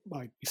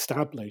I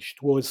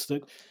established was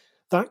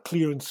that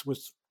clearance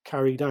was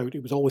carried out.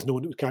 It was always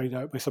known it was carried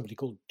out by somebody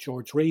called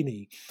George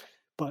Rainey.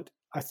 But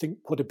I think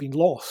what had been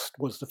lost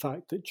was the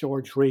fact that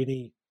George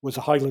Rainey was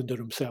a Highlander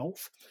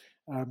himself.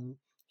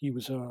 He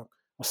was a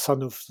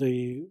son of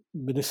a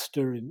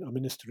minister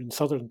in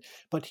Sutherland,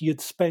 but he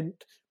had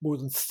spent more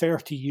than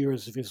 30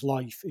 years of his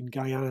life in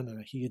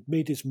Guyana. He had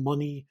made his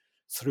money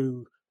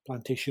through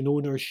plantation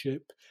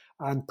ownership,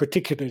 and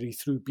particularly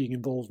through being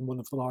involved in one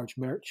of the large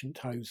merchant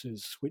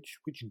houses which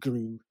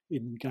grew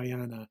in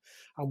Guyana,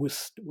 and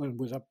was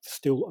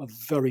still a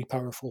very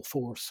powerful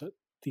force at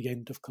the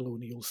end of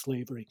colonial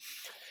slavery.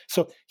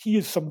 So he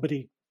is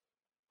somebody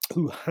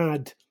who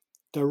had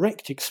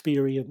direct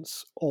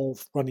experience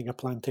of running a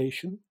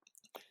plantation.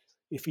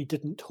 If he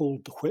didn't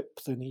hold the whip,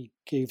 then he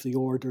gave the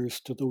orders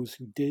to those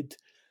who did.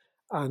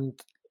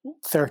 And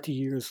 30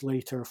 years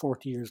later,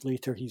 40 years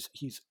later,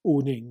 he's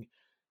owning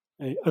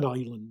an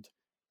island,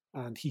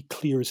 and he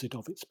clears it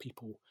of its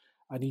people.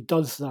 And he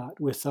does that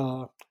with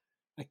a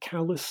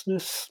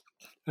callousness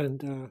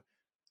and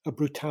a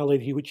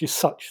brutality which is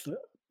such that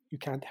you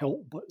can't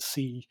help but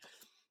see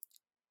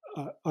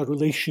a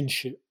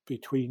relationship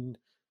between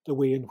the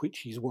way in which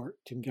he's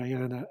worked in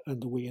Guyana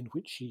and the way in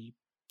which he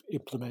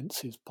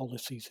implements his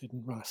policies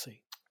in Raasay.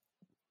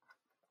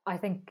 I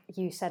think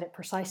you said it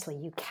precisely.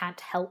 You can't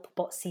help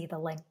but see the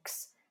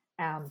links.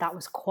 That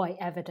was quite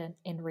evident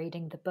in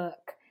reading the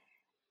book.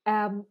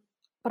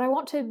 But I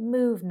want to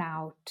move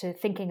now to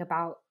thinking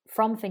about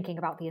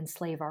the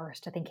enslavers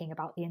to thinking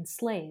about the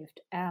enslaved,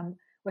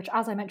 which,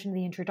 as I mentioned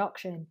in the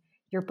introduction,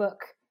 your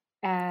book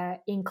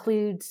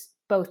includes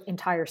both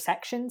entire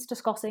sections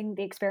discussing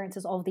the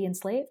experiences of the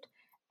enslaved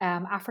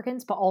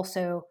Africans, but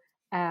also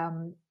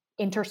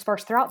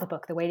interspersed throughout the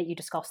book, the way that you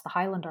discuss the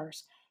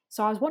Highlanders.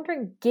 So I was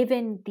wondering,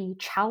 given the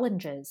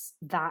challenges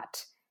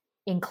that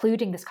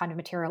including this kind of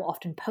material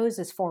often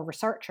poses for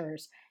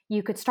researchers,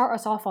 you could start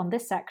us off on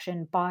this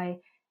section by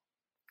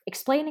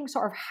explaining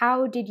sort of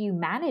how did you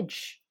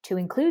manage to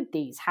include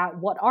these?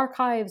 What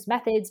archives,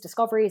 methods,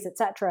 discoveries,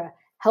 etc.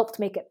 helped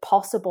make it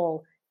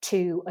possible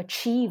to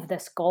achieve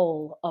this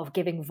goal of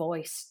giving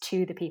voice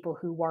to the people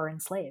who were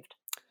enslaved?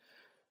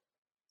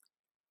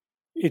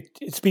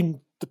 It's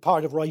been the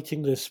part of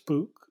writing this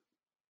book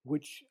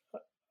which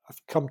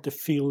I've come to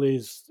feel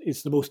is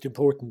the most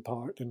important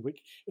part, and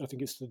which I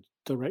think is the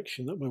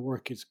direction that my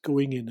work is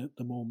going in at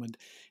the moment.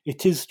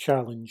 It is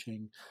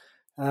challenging.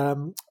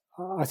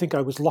 I think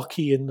I was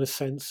lucky in the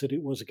sense that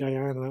it was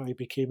Guyana I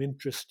became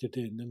interested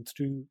in, and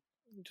through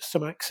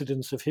some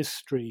accidents of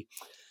history,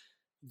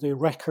 the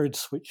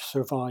records which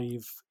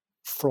survive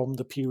from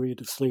the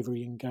period of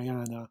slavery in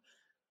Guyana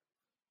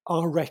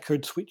are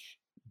records which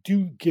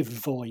do give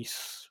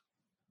voice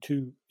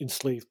to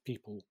enslaved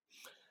people.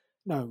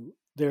 Now,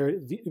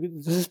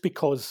 this is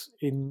because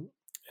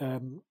there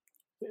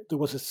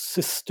was a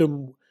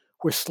system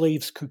where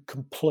slaves could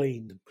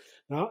complain.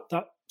 Now,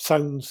 that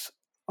sounds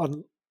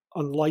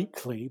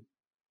unlikely,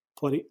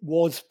 but it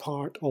was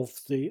part of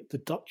the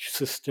Dutch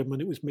system,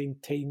 and it was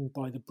maintained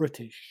by the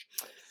British.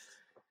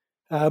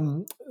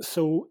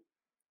 So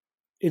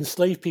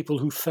enslaved people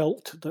who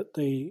felt that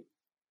they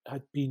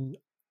had been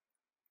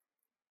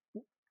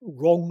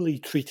wrongly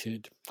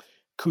treated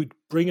could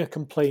bring a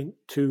complaint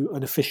to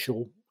an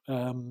official,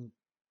 and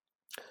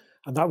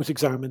that was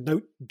examined.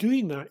 Now,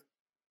 doing that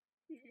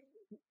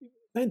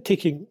meant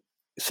taking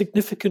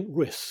significant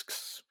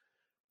risks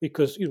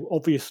because,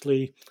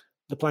 obviously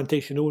the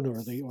plantation owner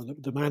or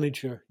the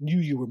manager knew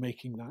you were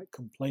making that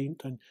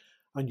complaint,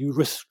 and you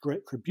risked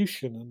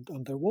retribution,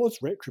 and there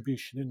was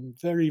retribution in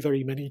very,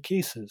 very many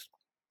cases.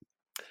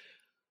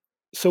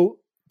 So,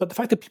 but the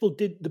fact that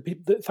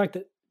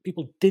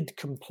people did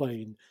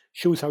complain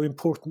shows how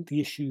important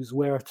the issues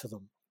were to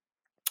them.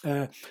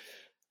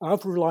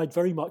 I've relied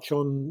very much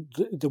on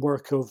the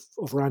work of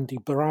Randy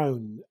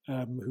Brown,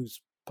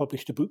 who's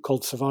published a book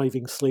called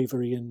Surviving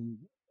Slavery in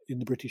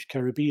the British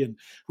Caribbean,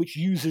 which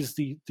uses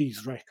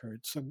these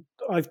records. And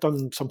I've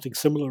done something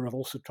similar. I've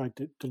also tried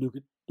to look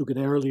at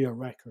earlier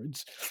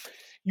records.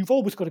 You've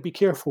always got to be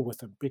careful with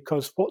them,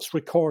 because what's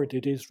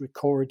recorded is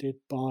recorded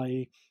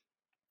by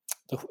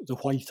the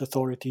white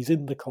authorities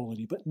in the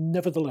colony. But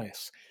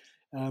nevertheless,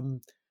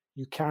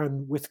 you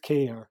can, with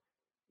care,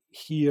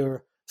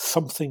 hear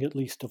something at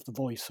least of the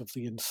voice of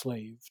the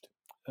enslaved.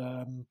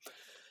 And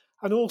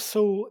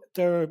also,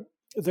 I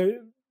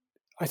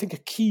think a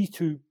key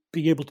to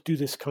being able to do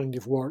this kind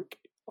of work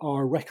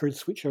are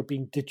records which are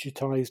being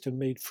digitized and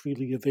made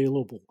freely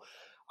available.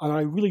 And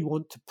I really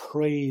want to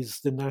praise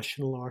the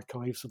National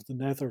Archives of the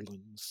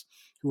Netherlands,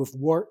 who have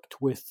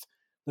worked with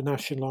the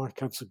National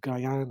Archives of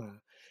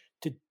Guyana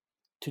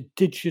to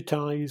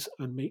digitize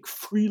and make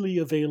freely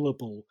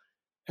available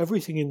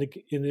everything in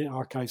the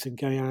archives in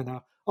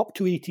Guyana up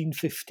to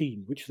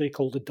 1815, which they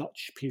call the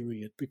Dutch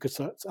period, because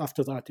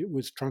after that it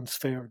was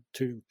transferred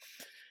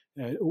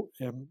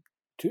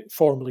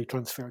formally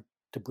transferred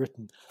to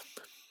Britain.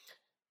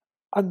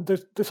 And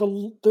there's a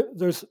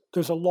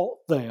lot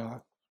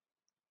there,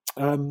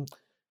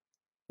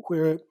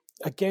 where,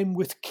 again,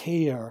 with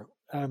care,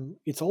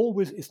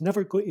 it's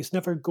never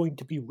going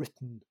to be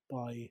written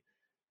by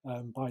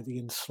the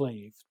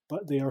enslaved,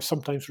 but they are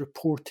sometimes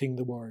reporting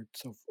the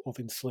words of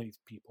enslaved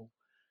people.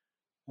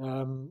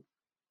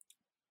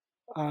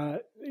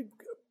 I'll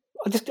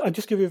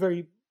just give you a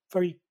very,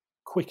 very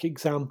quick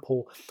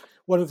example.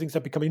 One of the things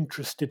I've become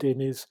interested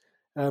in is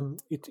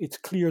it's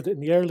clear that in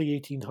the early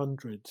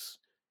 1800s,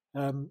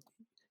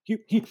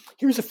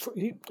 here's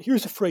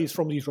a phrase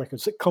from these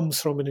records that comes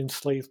from an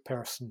enslaved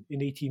person in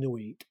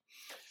 1808,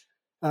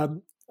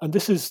 and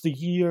this is the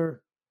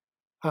year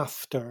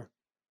after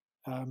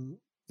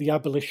the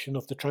abolition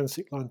of the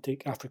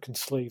transatlantic African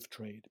slave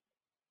trade.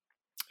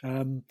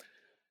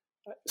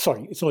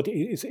 Sorry, it's not.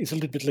 It's a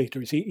little bit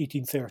later. It's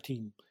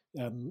 1813,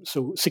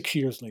 so 6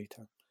 years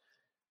later.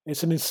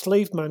 It's an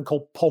enslaved man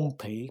called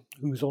Pompey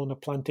who's on a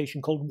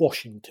plantation called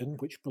Washington,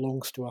 which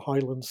belongs to a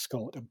Highland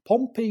Scot. And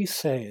Pompey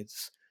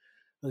says,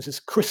 and this is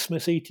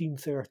Christmas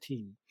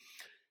 1813,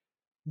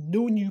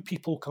 "No new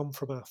people come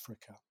from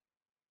Africa."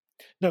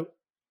 Now,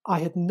 I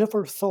had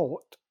never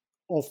thought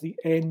of the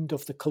end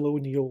of the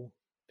colonial,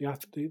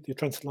 the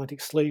transatlantic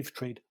slave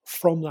trade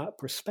from that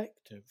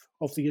perspective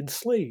of the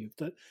enslaved,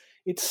 that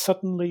it's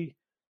suddenly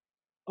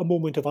a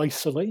moment of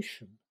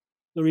isolation.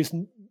 There is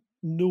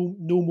no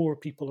more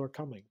people are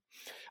coming.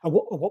 And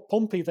what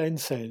Pompey then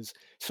says,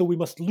 so we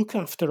must look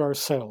after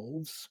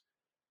ourselves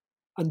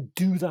and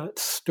do that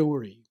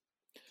story.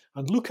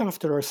 And look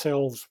after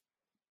ourselves,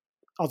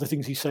 other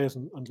things he says,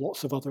 and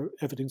lots of other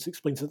evidence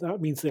explains that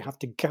means they have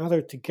to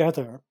gather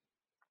together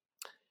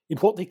in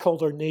what they call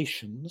their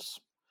nations.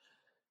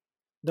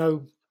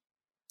 Now,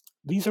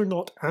 these are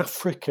not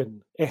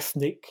African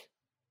ethnic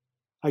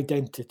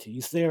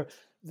identities.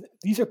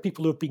 These are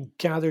people who have been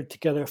gathered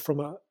together from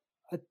a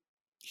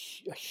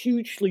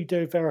hugely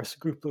diverse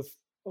group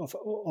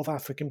of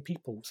African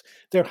peoples.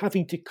 They're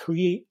having to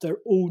create their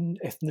own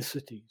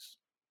ethnicities,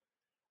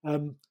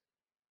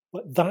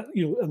 but that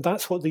and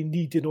that's what they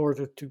need in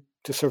order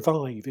to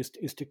survive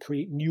is to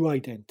create new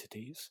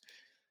identities.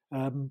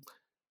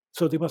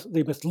 So they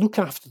must look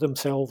after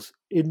themselves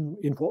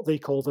in what they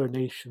call their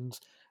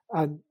nations,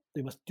 and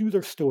they must do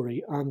their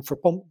story. And for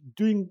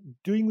doing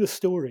the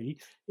story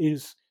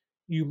is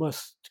you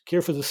must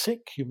care for the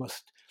sick, you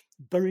must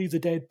bury the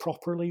dead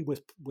properly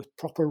with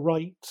proper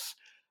rites.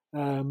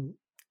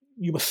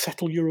 You must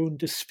settle your own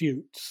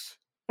disputes.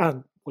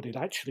 And what it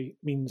actually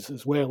means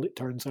as well, it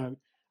turns out,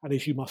 and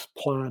is you must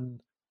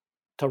plan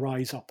to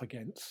rise up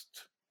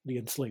against the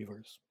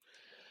enslavers.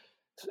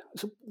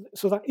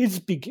 So that is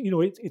big.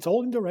 It's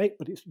all indirect,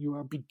 but you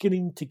are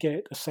beginning to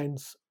get a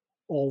sense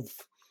of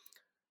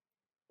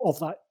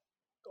the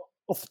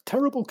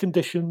terrible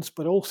conditions,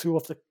 but also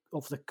of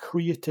the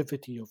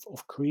creativity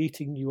of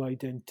creating new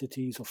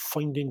identities, of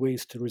finding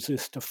ways to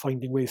resist, of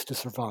finding ways to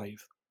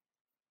survive.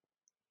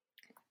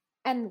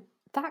 And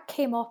that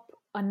came up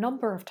a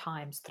number of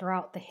times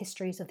throughout the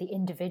histories of the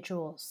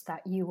individuals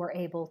that you were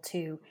able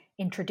to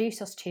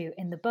introduce us to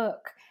in the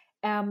book,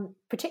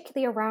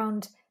 particularly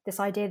around this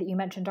idea that you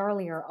mentioned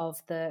earlier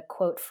of the,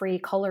 quote, free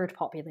colored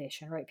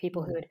population, right?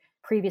 People who had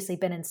previously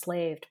been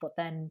enslaved, but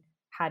then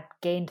had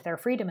gained their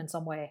freedom in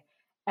some way.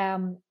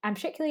 And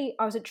particularly,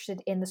 I was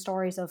interested in the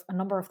stories of a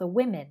number of the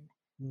women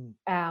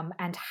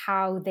and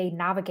how they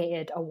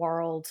navigated a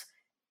world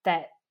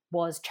that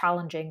was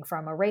challenging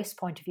from a race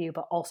point of view,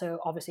 but also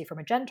obviously from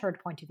a gendered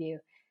point of view.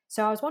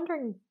 So I was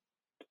wondering,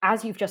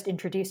 as you've just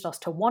introduced us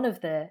to one of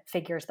the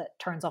figures that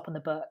turns up in the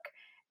book,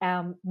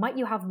 might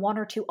you have one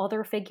or two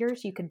other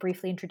figures you can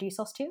briefly introduce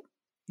us to?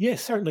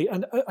 Yes, certainly.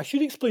 And I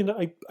should explain that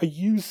I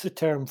use the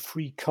term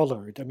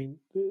free-coloured. I mean,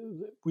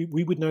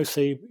 we would now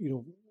say,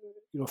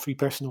 a free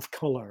person of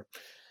colour.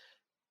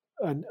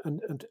 And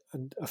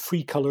a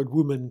free-coloured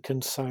woman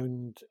can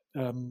sound,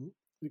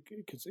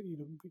 because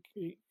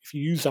if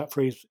you use that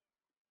phrase,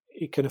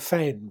 it can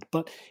offend.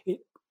 But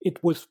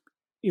it was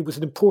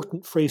an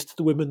important phrase to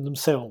the women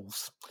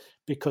themselves,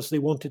 because they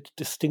wanted to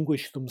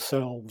distinguish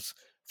themselves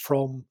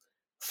from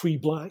free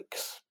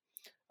blacks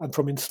and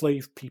from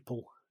enslaved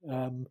people.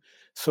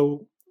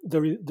 So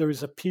there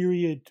is a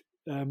period.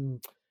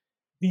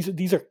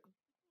 These are.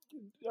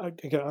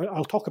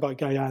 I'll talk about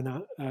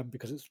Guyana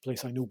because it's a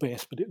place I know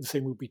best, but the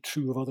same would be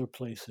true of other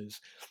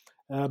places.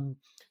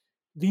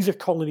 These are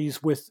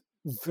colonies with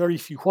very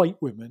few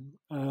white women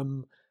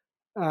and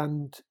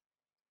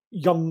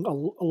a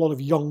lot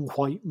of young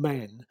white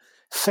men.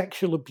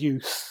 Sexual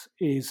abuse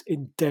is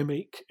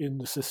endemic in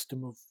the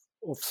system of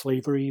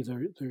slavery.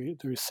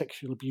 There is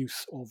sexual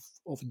abuse of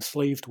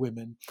enslaved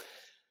women.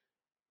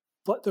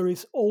 But there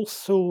is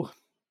also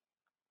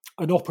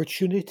an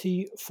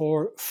opportunity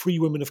for free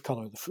women of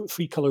colour, the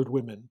free-coloured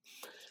women.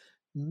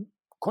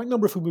 Quite a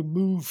number of whom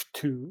moved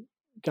to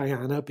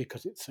Guyana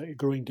because it's a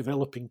growing,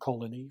 developing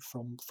colony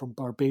from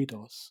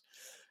Barbados,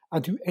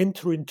 and who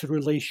enter into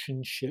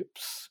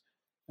relationships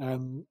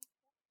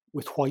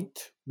with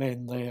white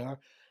men there,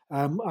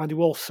 and who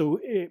also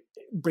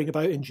bring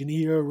about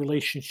engineer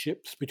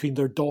relationships between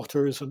their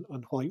daughters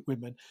and white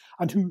women,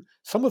 and who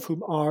some of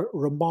whom are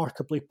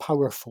remarkably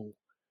powerful.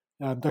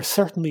 They're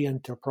certainly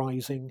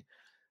enterprising,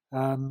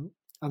 and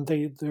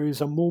there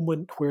is a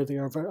moment where they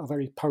are a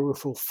very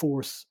powerful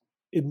force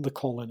in the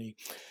colony.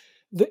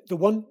 The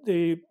woman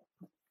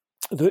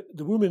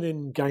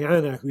in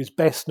Guyana who is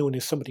best known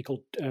is somebody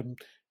called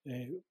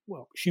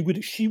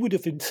she would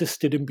have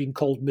insisted in being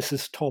called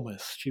Mrs.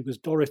 Thomas. She was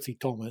Dorothy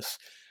Thomas.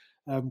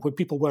 When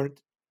people weren't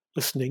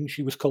listening,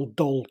 she was called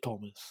Doll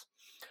Thomas.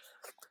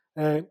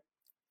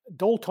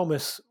 Doll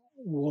Thomas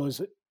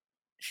was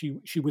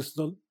she was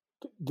the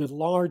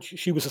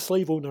she was a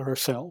slave owner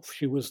herself.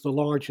 She was the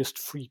largest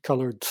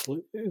free-coloured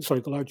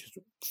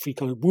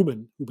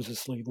woman who was a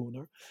slave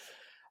owner,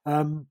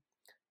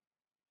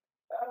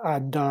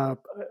 and a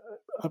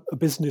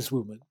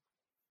businesswoman.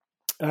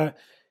 There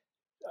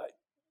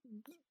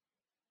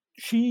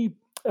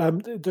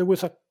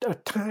was a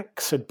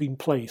tax had been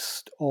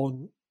placed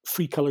on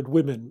free-coloured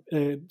women.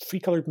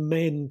 Free-coloured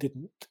men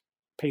didn't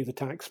pay the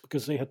tax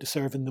because they had to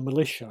serve in the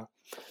militia.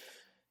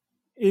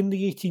 In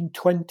the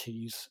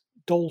 1820s,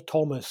 Doll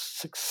Thomas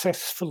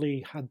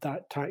successfully had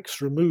that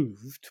tax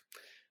removed,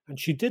 and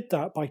she did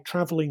that by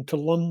travelling to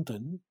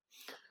London.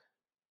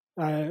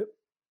 When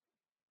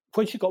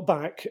she got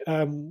back,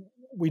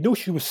 we know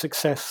she was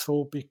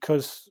successful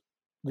because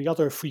the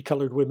other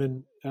free-coloured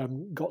women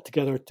got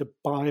together to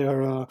buy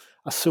her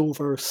a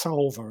silver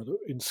salver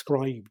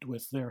inscribed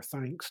with their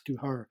thanks to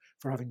her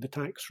for having the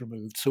tax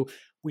removed. So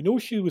we know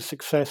she was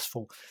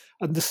successful.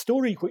 And the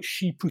story which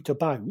she put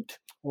about,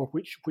 or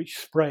which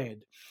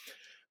spread,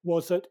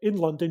 was that in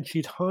London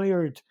she'd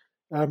hired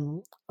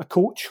a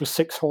coach with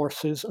 6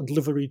 horses and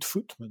liveried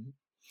footmen,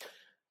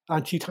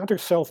 and she'd had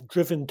herself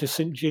driven to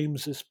St.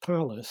 James's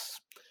Palace,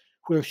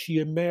 where she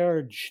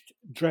emerged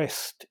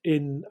dressed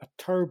in a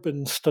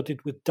turban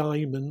studded with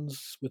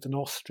diamonds with an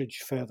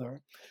ostrich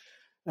feather,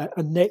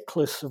 a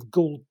necklace of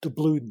gold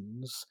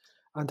doubloons,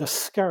 and a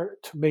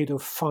skirt made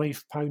of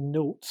 £5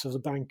 notes of the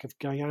Bank of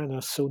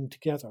Guyana sewn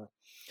together.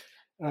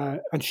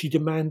 And she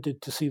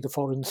demanded to see the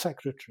Foreign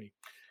Secretary.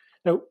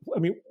 Now, I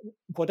mean,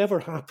 whatever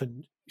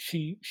happened,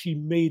 she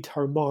made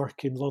her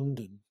mark in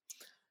London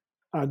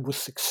and was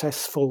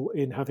successful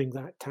in having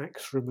that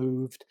tax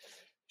removed.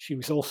 She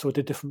was also at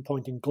a different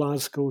point in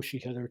Glasgow. She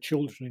had her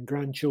children and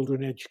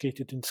grandchildren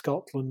educated in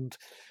Scotland.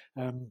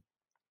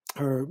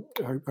 Her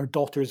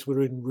daughters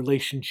were in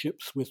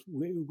relationships with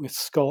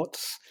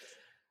Scots.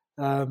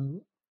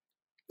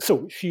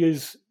 So she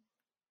is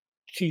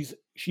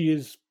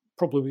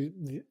probably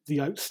the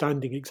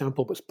outstanding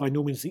example, but by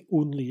no means the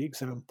only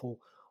example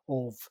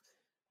of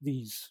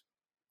these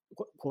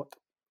what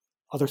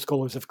other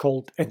scholars have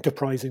called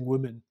enterprising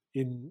women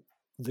in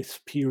this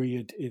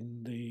period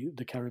in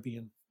the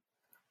Caribbean.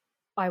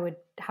 I would,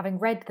 having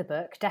read the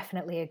book,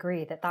 definitely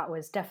agree that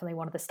was definitely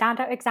one of the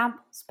standout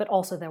examples, but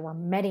also there were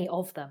many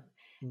of them.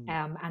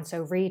 And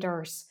so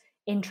readers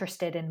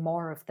interested in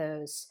more of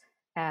those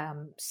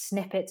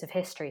snippets of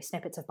history,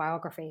 snippets of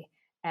biography,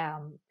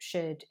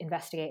 should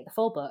investigate the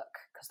full book,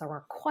 because there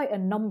were quite a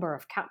number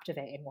of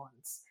captivating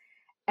ones.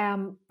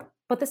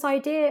 But this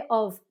idea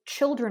of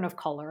children of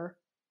colour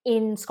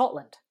in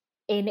Scotland,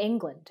 in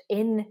England,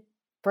 in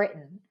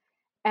Britain,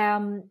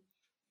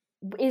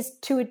 is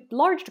to a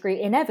large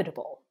degree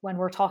inevitable when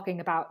we're talking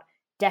about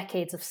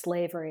decades of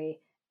slavery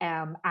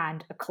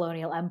and a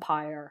colonial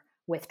empire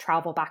with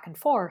travel back and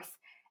forth.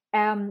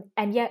 And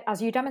yet,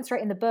 as you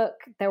demonstrate in the book,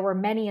 there were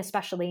many,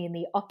 especially in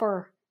the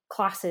upper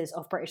classes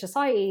of British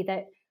society,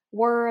 that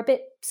were a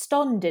bit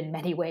stunned in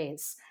many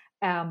ways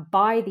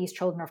by these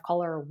children of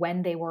color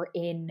when they were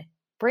in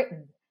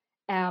Britain.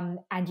 And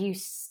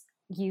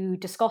you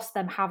discuss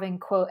them having,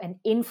 quote, an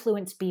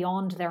influence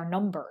beyond their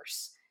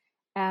numbers.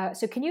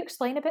 So can you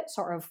explain a bit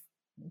sort of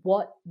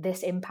what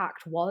this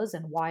impact was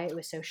and why it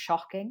was so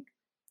shocking?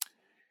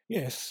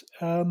 Yes.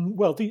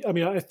 Well,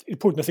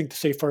 important thing to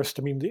say first.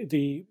 I mean,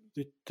 the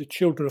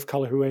children of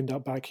color who end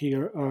up back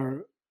here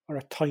are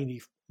a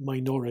tiny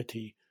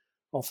minority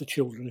of the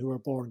children who are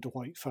born to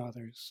white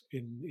fathers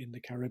in the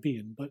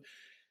Caribbean. But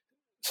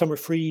some are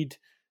freed,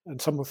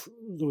 and some of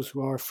those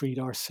who are freed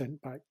are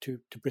sent back to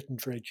Britain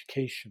for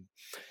education.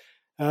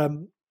 I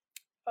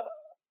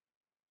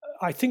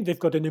think they've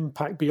got an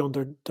impact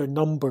beyond their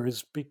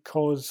numbers,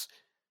 because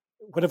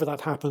whenever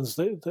that happens,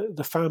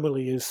 the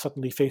family is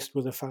suddenly faced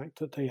with the fact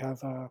that they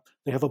have a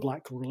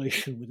black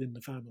relation within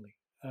the family,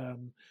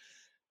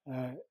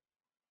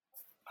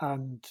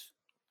 and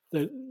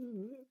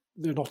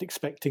they're not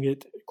expecting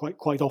it.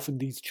 Quite often,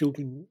 these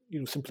children,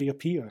 simply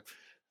appear.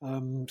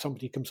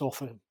 Somebody comes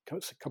off a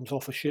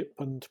ship,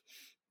 and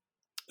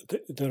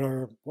there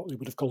are what we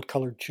would have called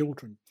coloured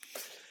children.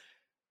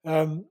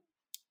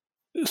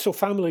 So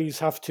families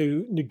have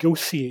to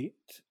negotiate.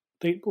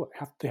 They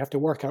have to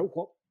work out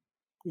what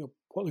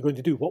they're going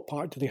to do. What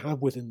part do they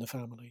have within the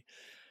family?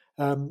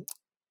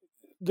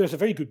 There's a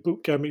very good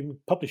book,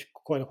 published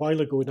quite a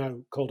while ago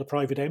now, called A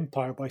Private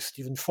Empire by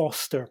Stephen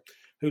Foster,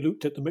 who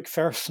looked at the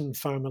Macpherson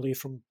family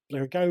from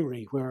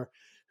Blairgowrie,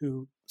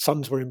 who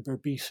sons were in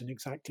Berbice, and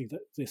exactly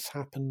that this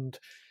happened.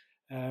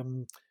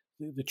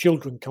 The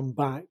children come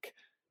back.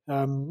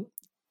 The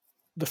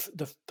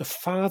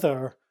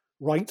father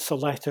writes a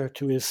letter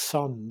to his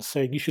son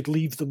saying you should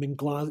leave them in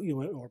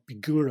Glasgow or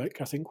Biguruk,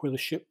 I think, where the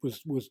ship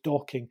was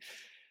docking.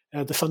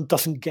 The son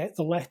doesn't get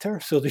the letter,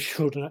 so the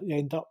children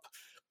end up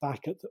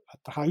back at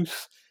the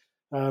house,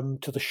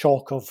 to the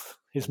shock of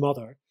his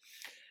mother.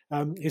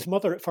 His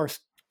mother at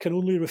first can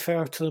only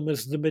refer to them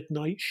as the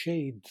midnight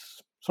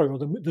shades, or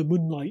the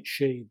moonlight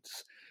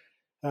shades.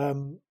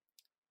 But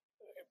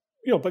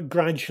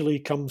gradually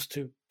comes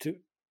to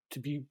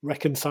be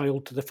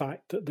reconciled to the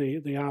fact that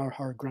they are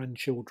her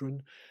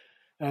grandchildren.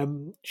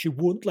 She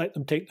won't let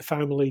them take the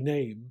family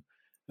name.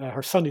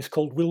 Her son is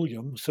called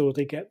William, so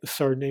they get the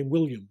surname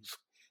Williams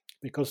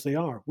because they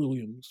are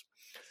Williams.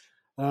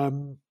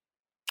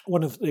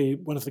 One of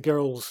the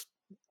girls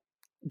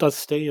does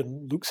stay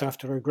and looks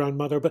after her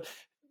grandmother, but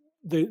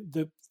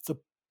the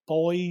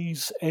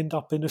boys end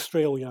up in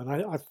Australia, and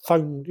I've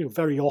found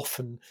very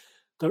often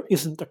there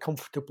isn't a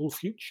comfortable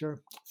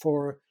future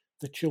for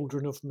the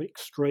children of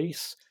mixed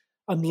race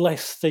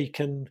unless they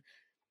can.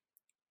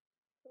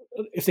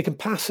 If they can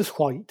pass as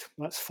white,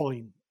 that's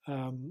fine.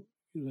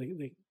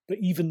 But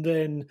even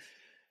then,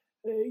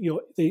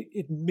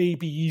 it may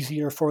be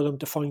easier for them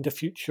to find a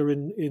future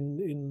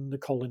in the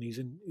colonies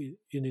in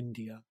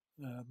India.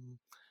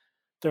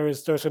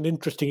 There's an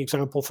interesting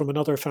example from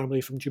another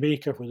family from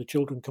Jamaica where the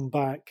children come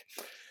back.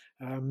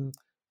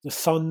 The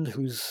son,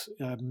 whose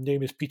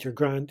name is Peter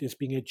Grant, is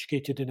being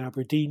educated in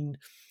Aberdeen.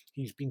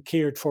 He's been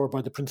cared for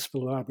by the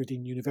principal of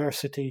Aberdeen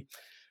University,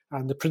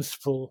 and the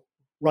principal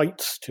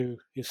writes to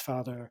his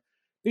father,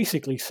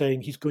 basically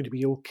saying he's going to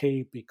be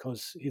okay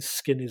because his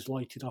skin is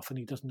light enough and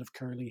he doesn't have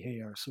curly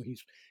hair, so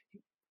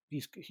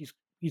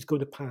he's going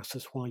to pass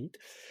as white.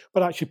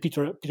 But actually,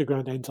 Peter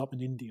Grant ends up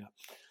in India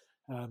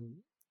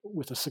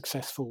with a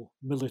successful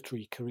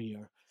military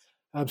career.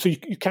 So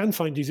you can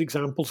find these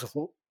examples of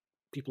what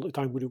people at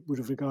the time would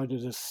have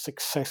regarded as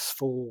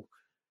successful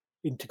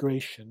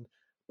integration,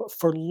 but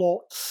for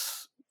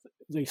lots,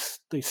 they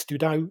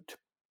stood out.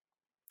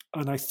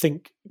 And I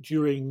think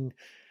during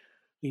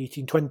the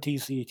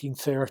 1820s, the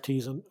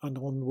 1830s, and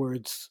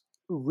onwards,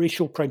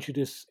 racial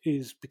prejudice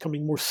is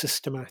becoming more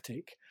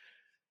systematic,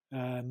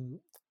 and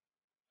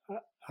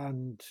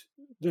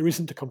there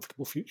isn't a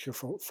comfortable future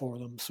for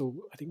them. So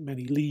I think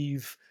many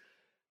leave,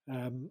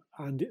 and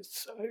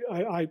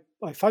I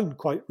found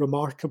quite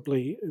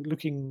remarkably,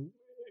 looking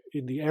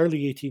in the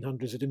early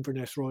 1800s at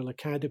Inverness Royal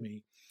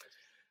Academy,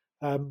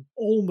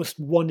 almost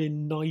 1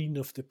 in 9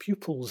 of the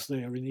pupils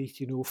there in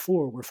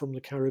 1804 were from the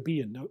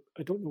Caribbean. Now,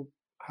 I don't know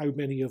how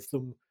many of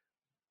them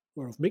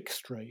were of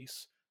mixed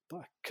race,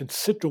 but a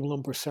considerable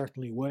number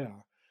certainly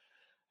were.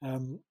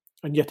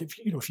 And yet,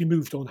 if you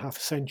moved on half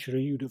a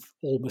century, you'd have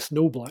almost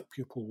no black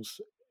pupils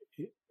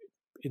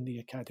in the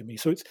academy.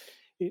 So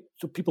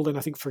so people then,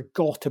 I think,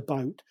 forgot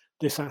about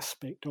this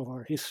aspect of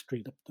our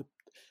history,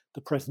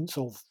 the presence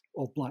of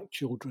black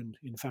children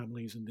in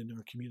families and in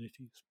our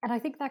communities. And I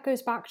think that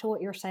goes back to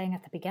what you were saying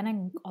at the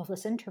beginning of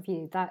this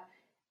interview, that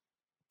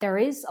there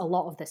is a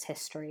lot of this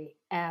history,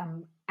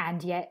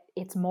 and yet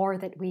it's more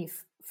that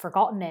we've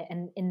forgotten it,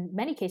 and in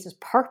many cases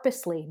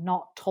purposely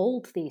not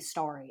told these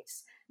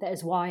stories. That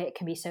is why it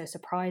can be so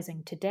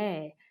surprising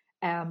today.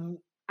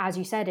 As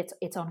you said,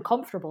 it's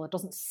uncomfortable. It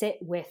doesn't sit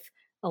with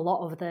a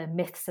lot of the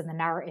myths and the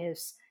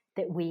narratives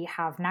that we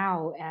have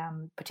now,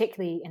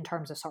 particularly in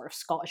terms of sort of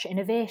Scottish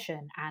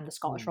innovation and the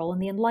Scottish role in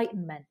the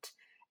Enlightenment,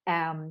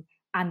 and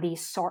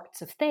these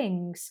sorts of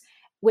things.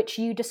 which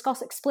you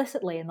discuss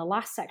explicitly in the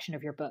last section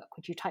of your book,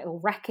 which you title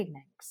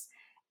Reckonings.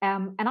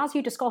 And as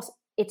you discuss,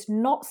 it's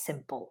not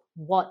simple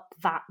what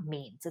that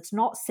means. It's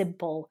not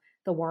simple,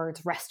 the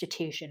words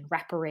restitution,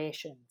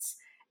 reparations.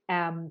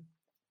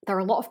 There are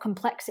a lot of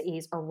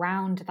complexities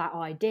around that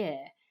idea,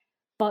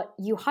 but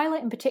you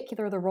highlight in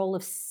particular the role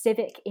of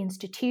civic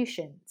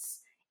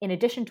institutions in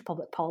addition to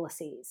public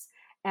policies,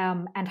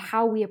 and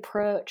how we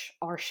approach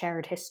our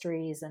shared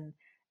histories and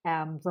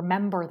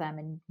remember them,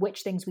 and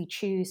which things we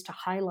choose to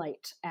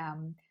highlight,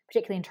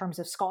 particularly in terms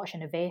of Scottish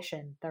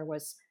innovation. There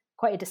was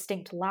quite a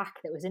distinct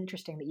lack that was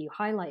interesting that you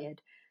highlighted.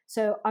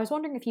 So I was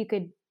wondering if you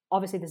could,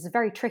 obviously this is a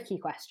very tricky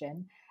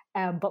question,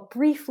 but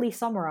briefly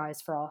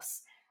summarize for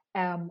us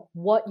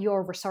what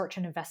your research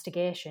and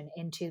investigation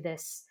into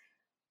this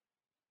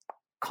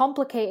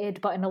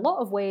complicated, but in a lot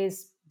of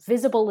ways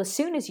visible as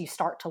soon as you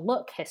start to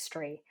look,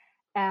 history.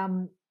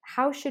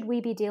 How should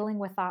we be dealing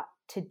with that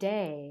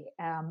today?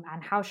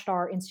 And how should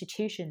our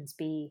institutions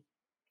be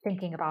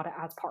thinking about it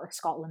as part of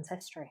Scotland's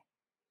history?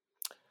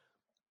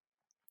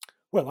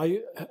 Well,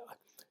 I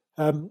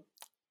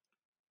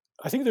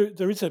think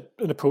there is an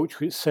approach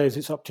which says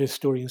it's up to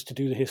historians to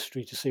do the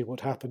history, to say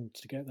what happened,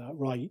 to get that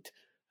right.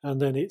 And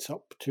then it's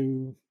up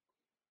to,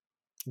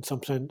 in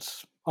some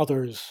sense,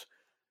 others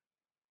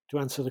to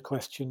answer the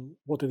question,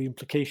 what are the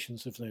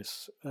implications of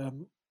this?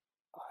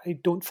 I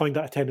don't find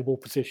that a tenable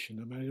position.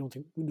 I mean, I don't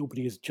think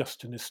nobody is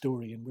just an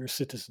historian. We're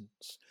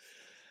citizens.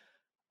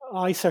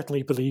 I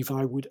certainly believe,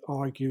 I would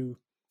argue,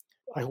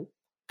 I hope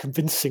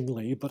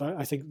convincingly, but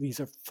I think these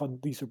are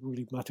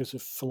really matters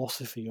of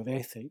philosophy, of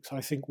ethics.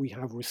 I think we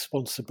have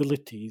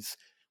responsibilities.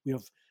 We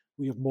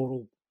have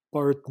moral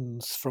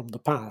burdens from the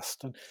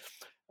past. And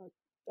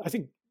I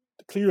think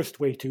the clearest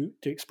way to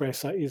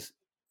express that is,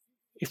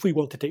 if we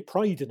want to take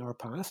pride in our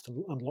past,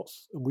 and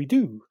we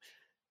do,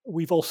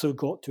 we've also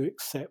got to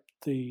accept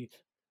the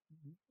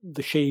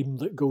shame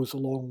that goes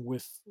along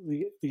with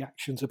the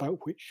actions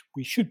about which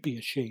we should be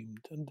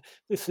ashamed. And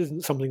this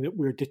isn't something that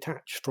we're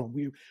detached from.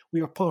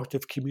 We are part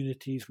of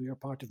communities, we are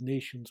part of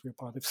nations, we're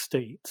part of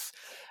states.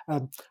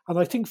 And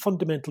I think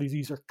fundamentally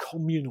these are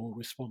communal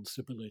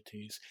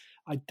responsibilities.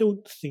 I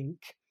don't think,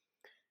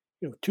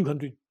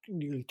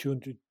 nearly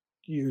 200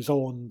 years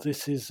on,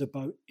 this is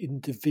about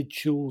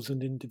individuals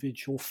and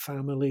individual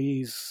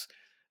families,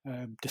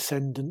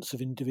 descendants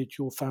of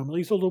individual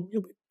families, although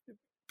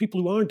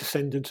people who are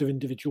descendants of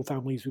individual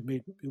families who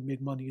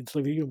made money in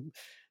slavery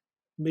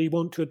may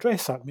want to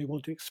address that, may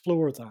want to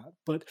explore that.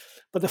 But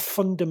the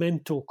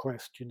fundamental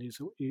question is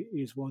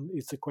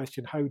the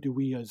question: how do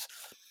we, as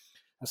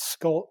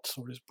Scots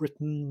or as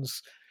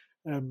Britons,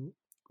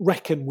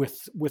 reckon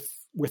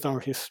with our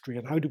history,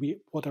 and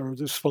what are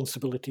the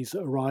responsibilities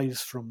that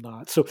arise from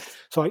that? So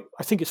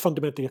I think it's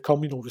fundamentally a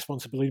communal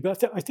responsibility,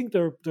 but I think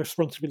there are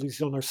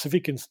responsibilities on our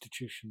civic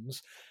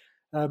institutions.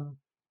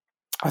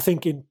 I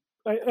think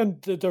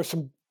and there are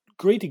some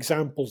great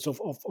examples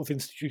of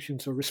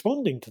institutions who are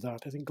responding to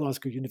that. I think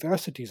Glasgow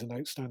University is an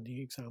outstanding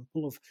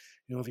example of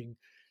having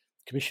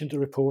commissioned a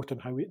report on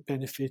how it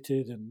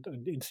benefited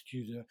and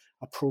instituted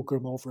a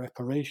programme of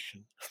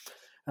reparation.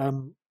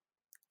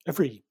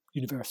 Every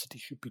university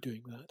should be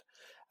doing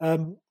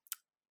that.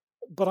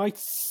 But I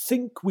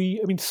think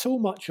so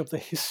much of the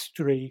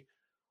history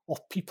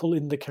of people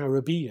in the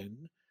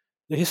Caribbean,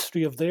 the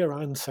history of their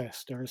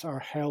ancestors, are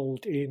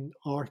held in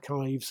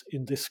archives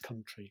in this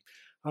country.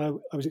 I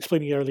was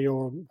explaining earlier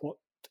on what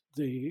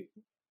the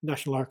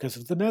National Archives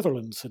of the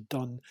Netherlands had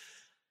done.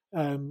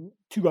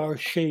 To our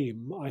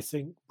shame, I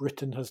think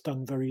Britain has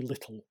done very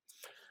little.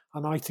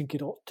 And I think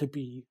it ought to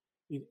be,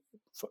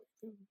 for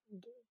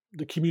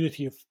the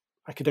community of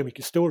academic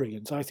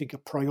historians, I think a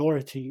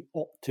priority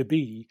ought to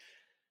be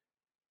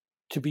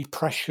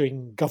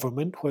pressuring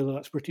government, whether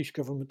that's British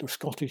government or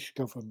Scottish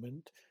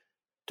government,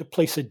 to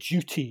place a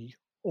duty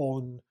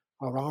on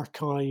our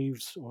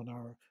archives, on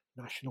our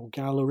national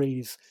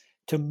galleries,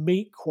 to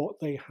make what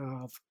they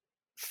have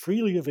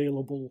freely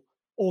available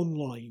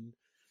online,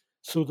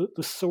 so that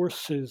the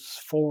sources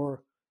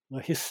for the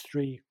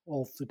history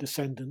of the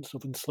descendants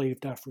of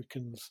enslaved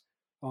Africans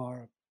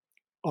are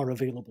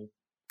available.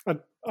 And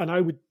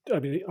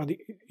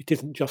it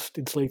isn't just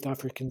enslaved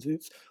Africans;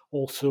 it's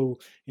also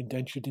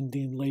indentured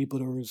Indian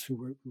labourers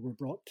who were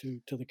brought to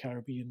the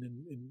Caribbean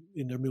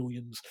in their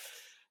millions.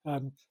 I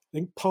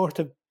think part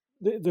of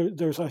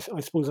there's, I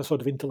suppose, a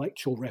sort of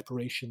intellectual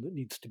reparation that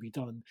needs to be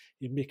done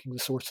in making the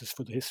sources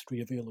for the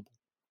history available.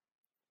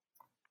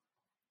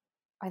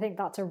 I think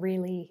that's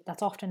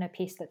often a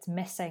piece that's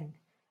missing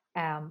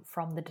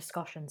from the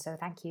discussion. So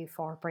thank you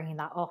for bringing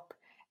that up,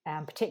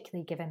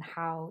 particularly given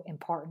how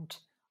important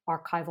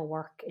archival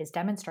work is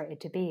demonstrated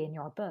to be in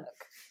your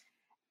book.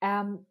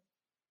 And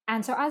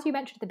so, as you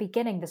mentioned at the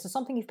beginning, this is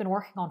something you've been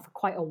working on for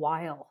quite a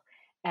while,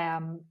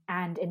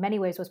 and in many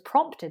ways was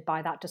prompted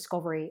by that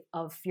discovery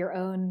of your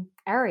own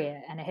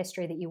area and a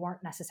history that you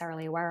weren't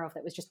necessarily aware of,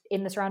 that was just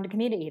in the surrounding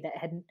community that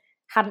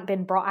hadn't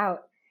been brought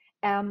out.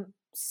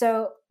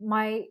 So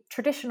my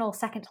traditional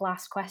second to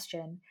last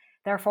question,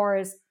 therefore,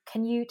 is: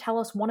 can you tell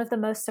us one of the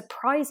most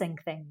surprising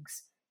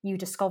things you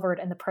discovered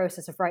in the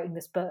process of writing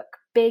this book,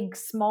 big,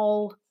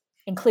 small,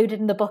 included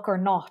in the book or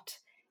not.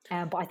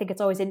 But I think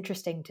it's always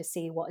interesting to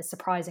see what is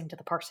surprising to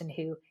the person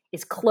who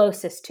is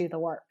closest to the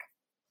work.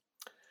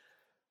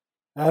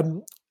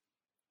 There's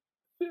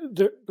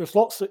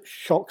lots that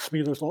shocks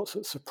me. There's lots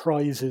that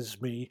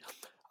surprises me.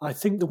 I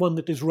think the one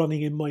that is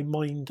running in my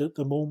mind at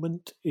the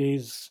moment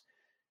is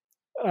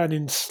an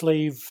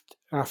enslaved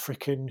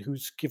African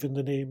who's given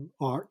the name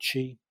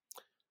Archie,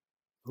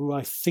 who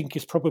I think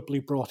is probably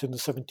brought in the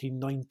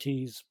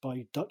 1790s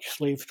by Dutch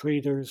slave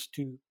traders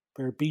to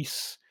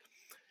Berbice,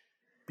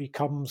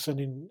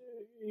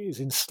 is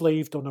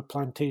enslaved on a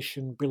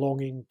plantation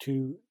belonging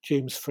to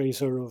James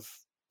Fraser of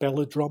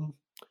Belladrum.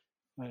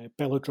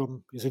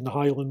 Belladrum is in the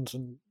Highlands,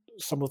 and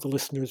some of the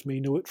listeners may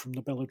know it from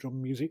the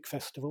Belladrum Music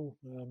Festival.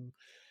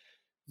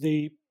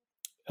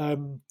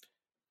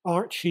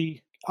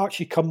 Archie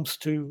comes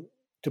to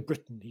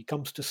Britain. He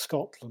comes to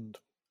Scotland,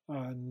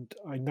 and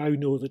I now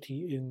know that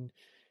he in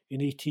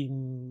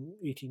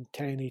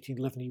 1810,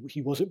 1811,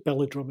 he was at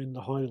Belladrum in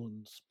the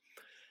Highlands.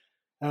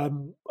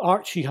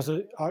 Archie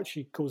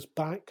goes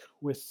back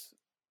with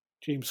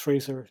James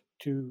Fraser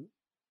to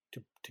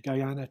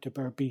Guyana, to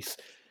Berbice,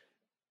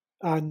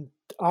 and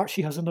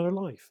Archie has another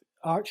life.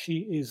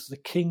 Archie is the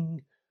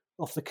king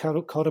of the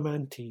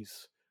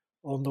Coromantes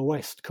on the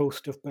west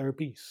coast of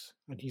Berbice,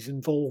 and he's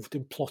involved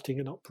in plotting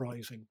an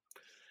uprising.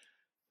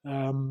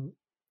 A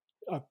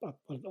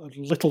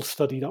little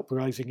studied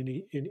uprising in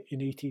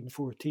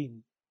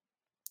 1814,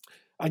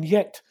 and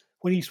yet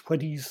when he's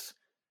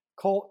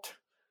caught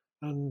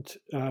and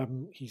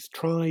he's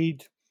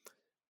tried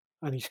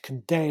and he's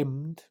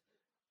condemned,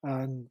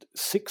 and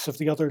 6 of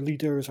the other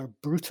leaders are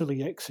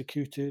brutally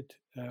executed,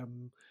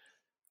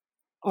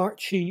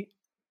 Archie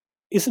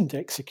isn't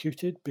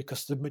executed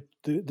because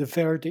the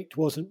verdict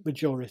wasn't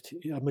majority.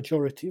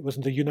 It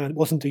wasn't a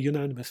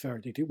unanimous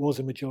verdict. It was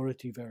a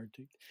majority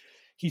verdict.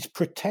 He's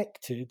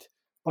protected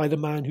by the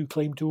man who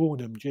claimed to own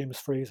him, James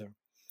Fraser,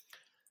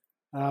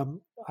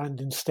 and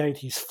instead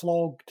he's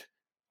flogged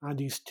and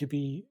he's to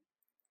be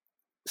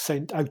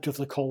sent out of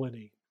the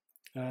colony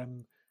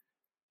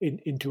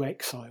into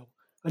exile.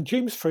 And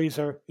James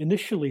Fraser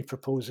initially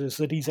proposes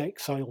that he's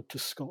exiled to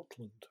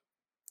Scotland.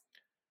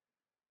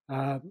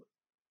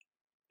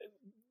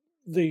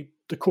 The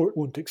court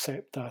won't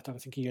accept that, and I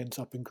think he ends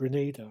up in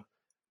Grenada.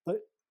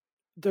 But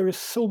there is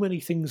so many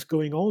things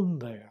going on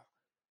there.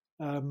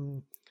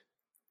 An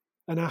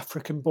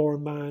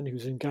African-born man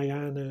who's in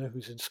Guyana,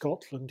 who's in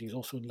Scotland, he's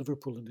also in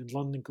Liverpool and in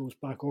London, goes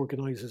back,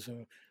 organises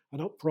an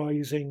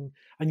uprising,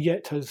 and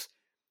yet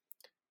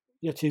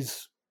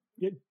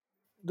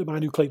the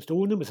man who claims to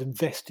own him has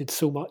invested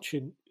so much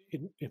in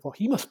what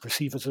he must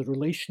perceive as a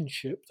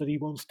relationship that he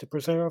wants to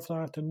preserve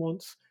that and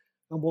wants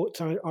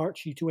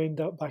Archie to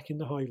end up back in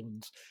the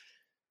Highlands.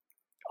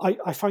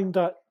 I find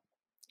that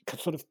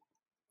sort of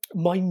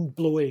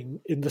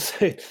mind-blowing in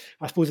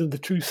the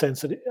true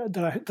sense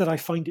that I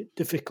find it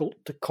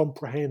difficult to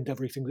comprehend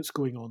everything that's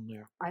going on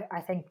there.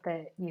 I think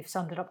that you've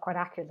summed it up quite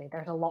accurately.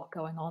 There's a lot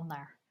going on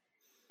there,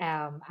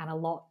 and a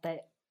lot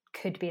that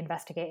could be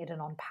investigated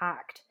and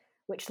unpacked,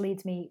 which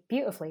leads me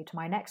beautifully to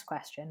my next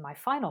question, my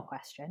final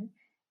question,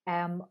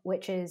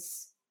 which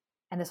is,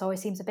 and this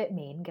always seems a bit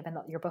mean given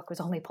that your book was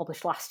only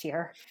published last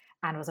year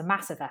and was a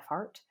massive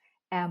effort,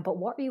 but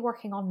what are you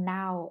working on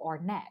now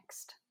or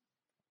next?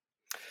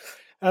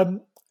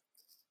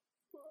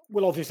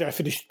 Well, obviously, I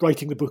finished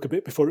writing the book a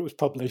bit before it was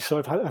published, so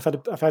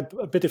I've had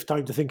a bit of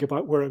time to think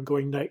about where I'm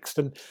going next.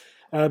 And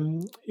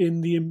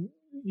in the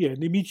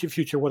immediate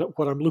future,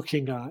 what I'm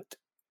looking at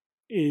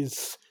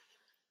is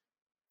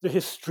the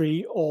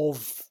history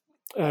of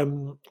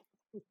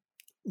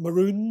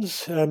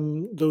Maroons,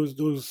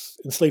 those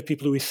enslaved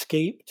people who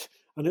escaped,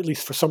 and at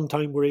least for some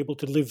time were able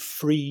to live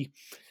free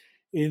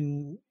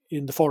in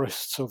the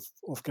forests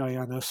of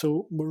Guyana.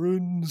 So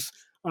Maroons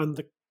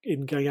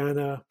in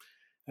Guyana,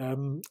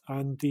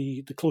 and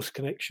the close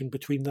connection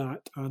between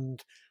that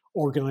and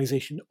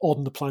organisation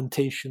on the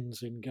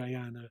plantations in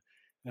Guyana,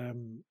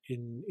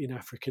 in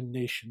African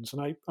nations.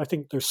 And I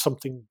think there's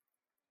something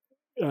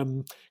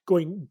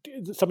going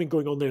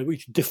on there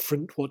which is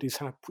different what is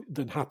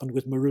than happened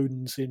with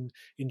Maroons in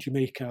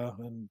Jamaica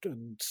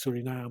and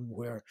Suriname,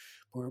 where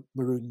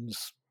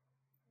Maroons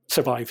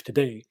survive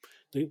today.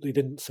 They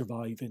didn't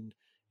survive in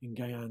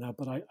Guyana,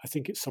 but I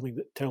think it's something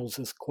that tells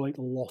us quite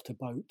a lot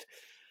about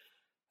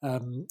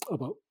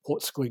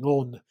what's going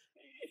on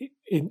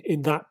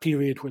in that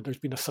period where there's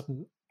been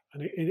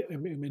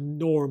an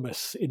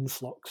enormous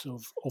influx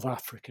of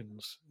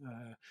Africans.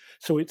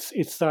 So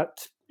it's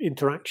that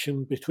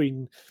interaction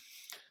between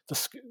the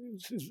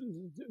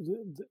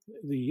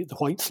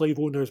white slave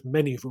owners,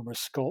 many of whom are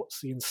Scots,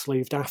 the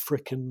enslaved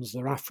Africans,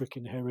 their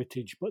African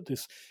heritage, but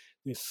this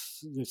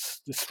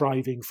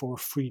striving for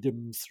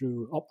freedom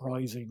through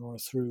uprising or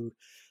through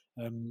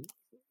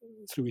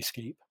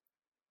escape.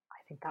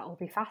 I think that will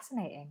be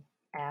fascinating.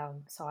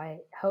 So I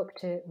hope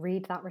to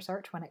read that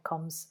research when it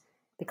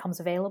becomes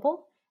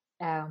available.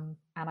 And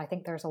I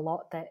think there's a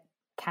lot that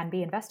can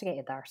be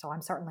investigated there. So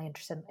I'm certainly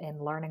interested in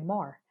learning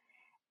more.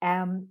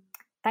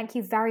 Thank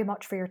you very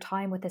much for your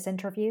time with this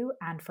interview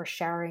and for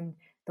sharing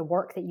the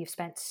work that you've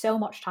spent so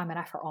much time and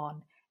effort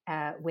on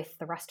with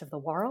the rest of the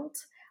world.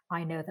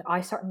 I know that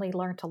I certainly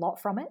learned a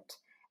lot from it,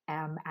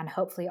 and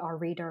hopefully our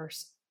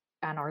readers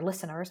and our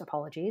listeners,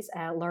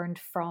 learned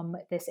from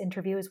this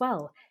interview as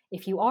well.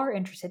 If you are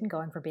interested in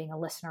going from being a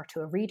listener to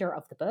a reader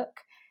of the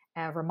book,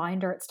 a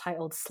reminder, it's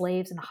titled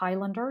Slaves and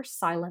Highlanders,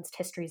 Silenced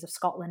Histories of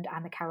Scotland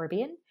and the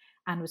Caribbean,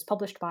 and was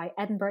published by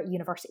Edinburgh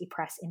University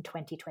Press in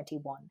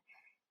 2021.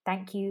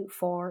 Thank you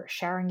for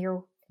sharing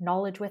your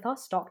knowledge with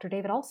us, Dr.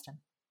 David Alston.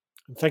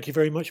 And thank you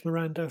very much,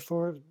 Miranda,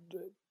 for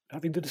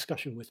having the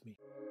discussion with me.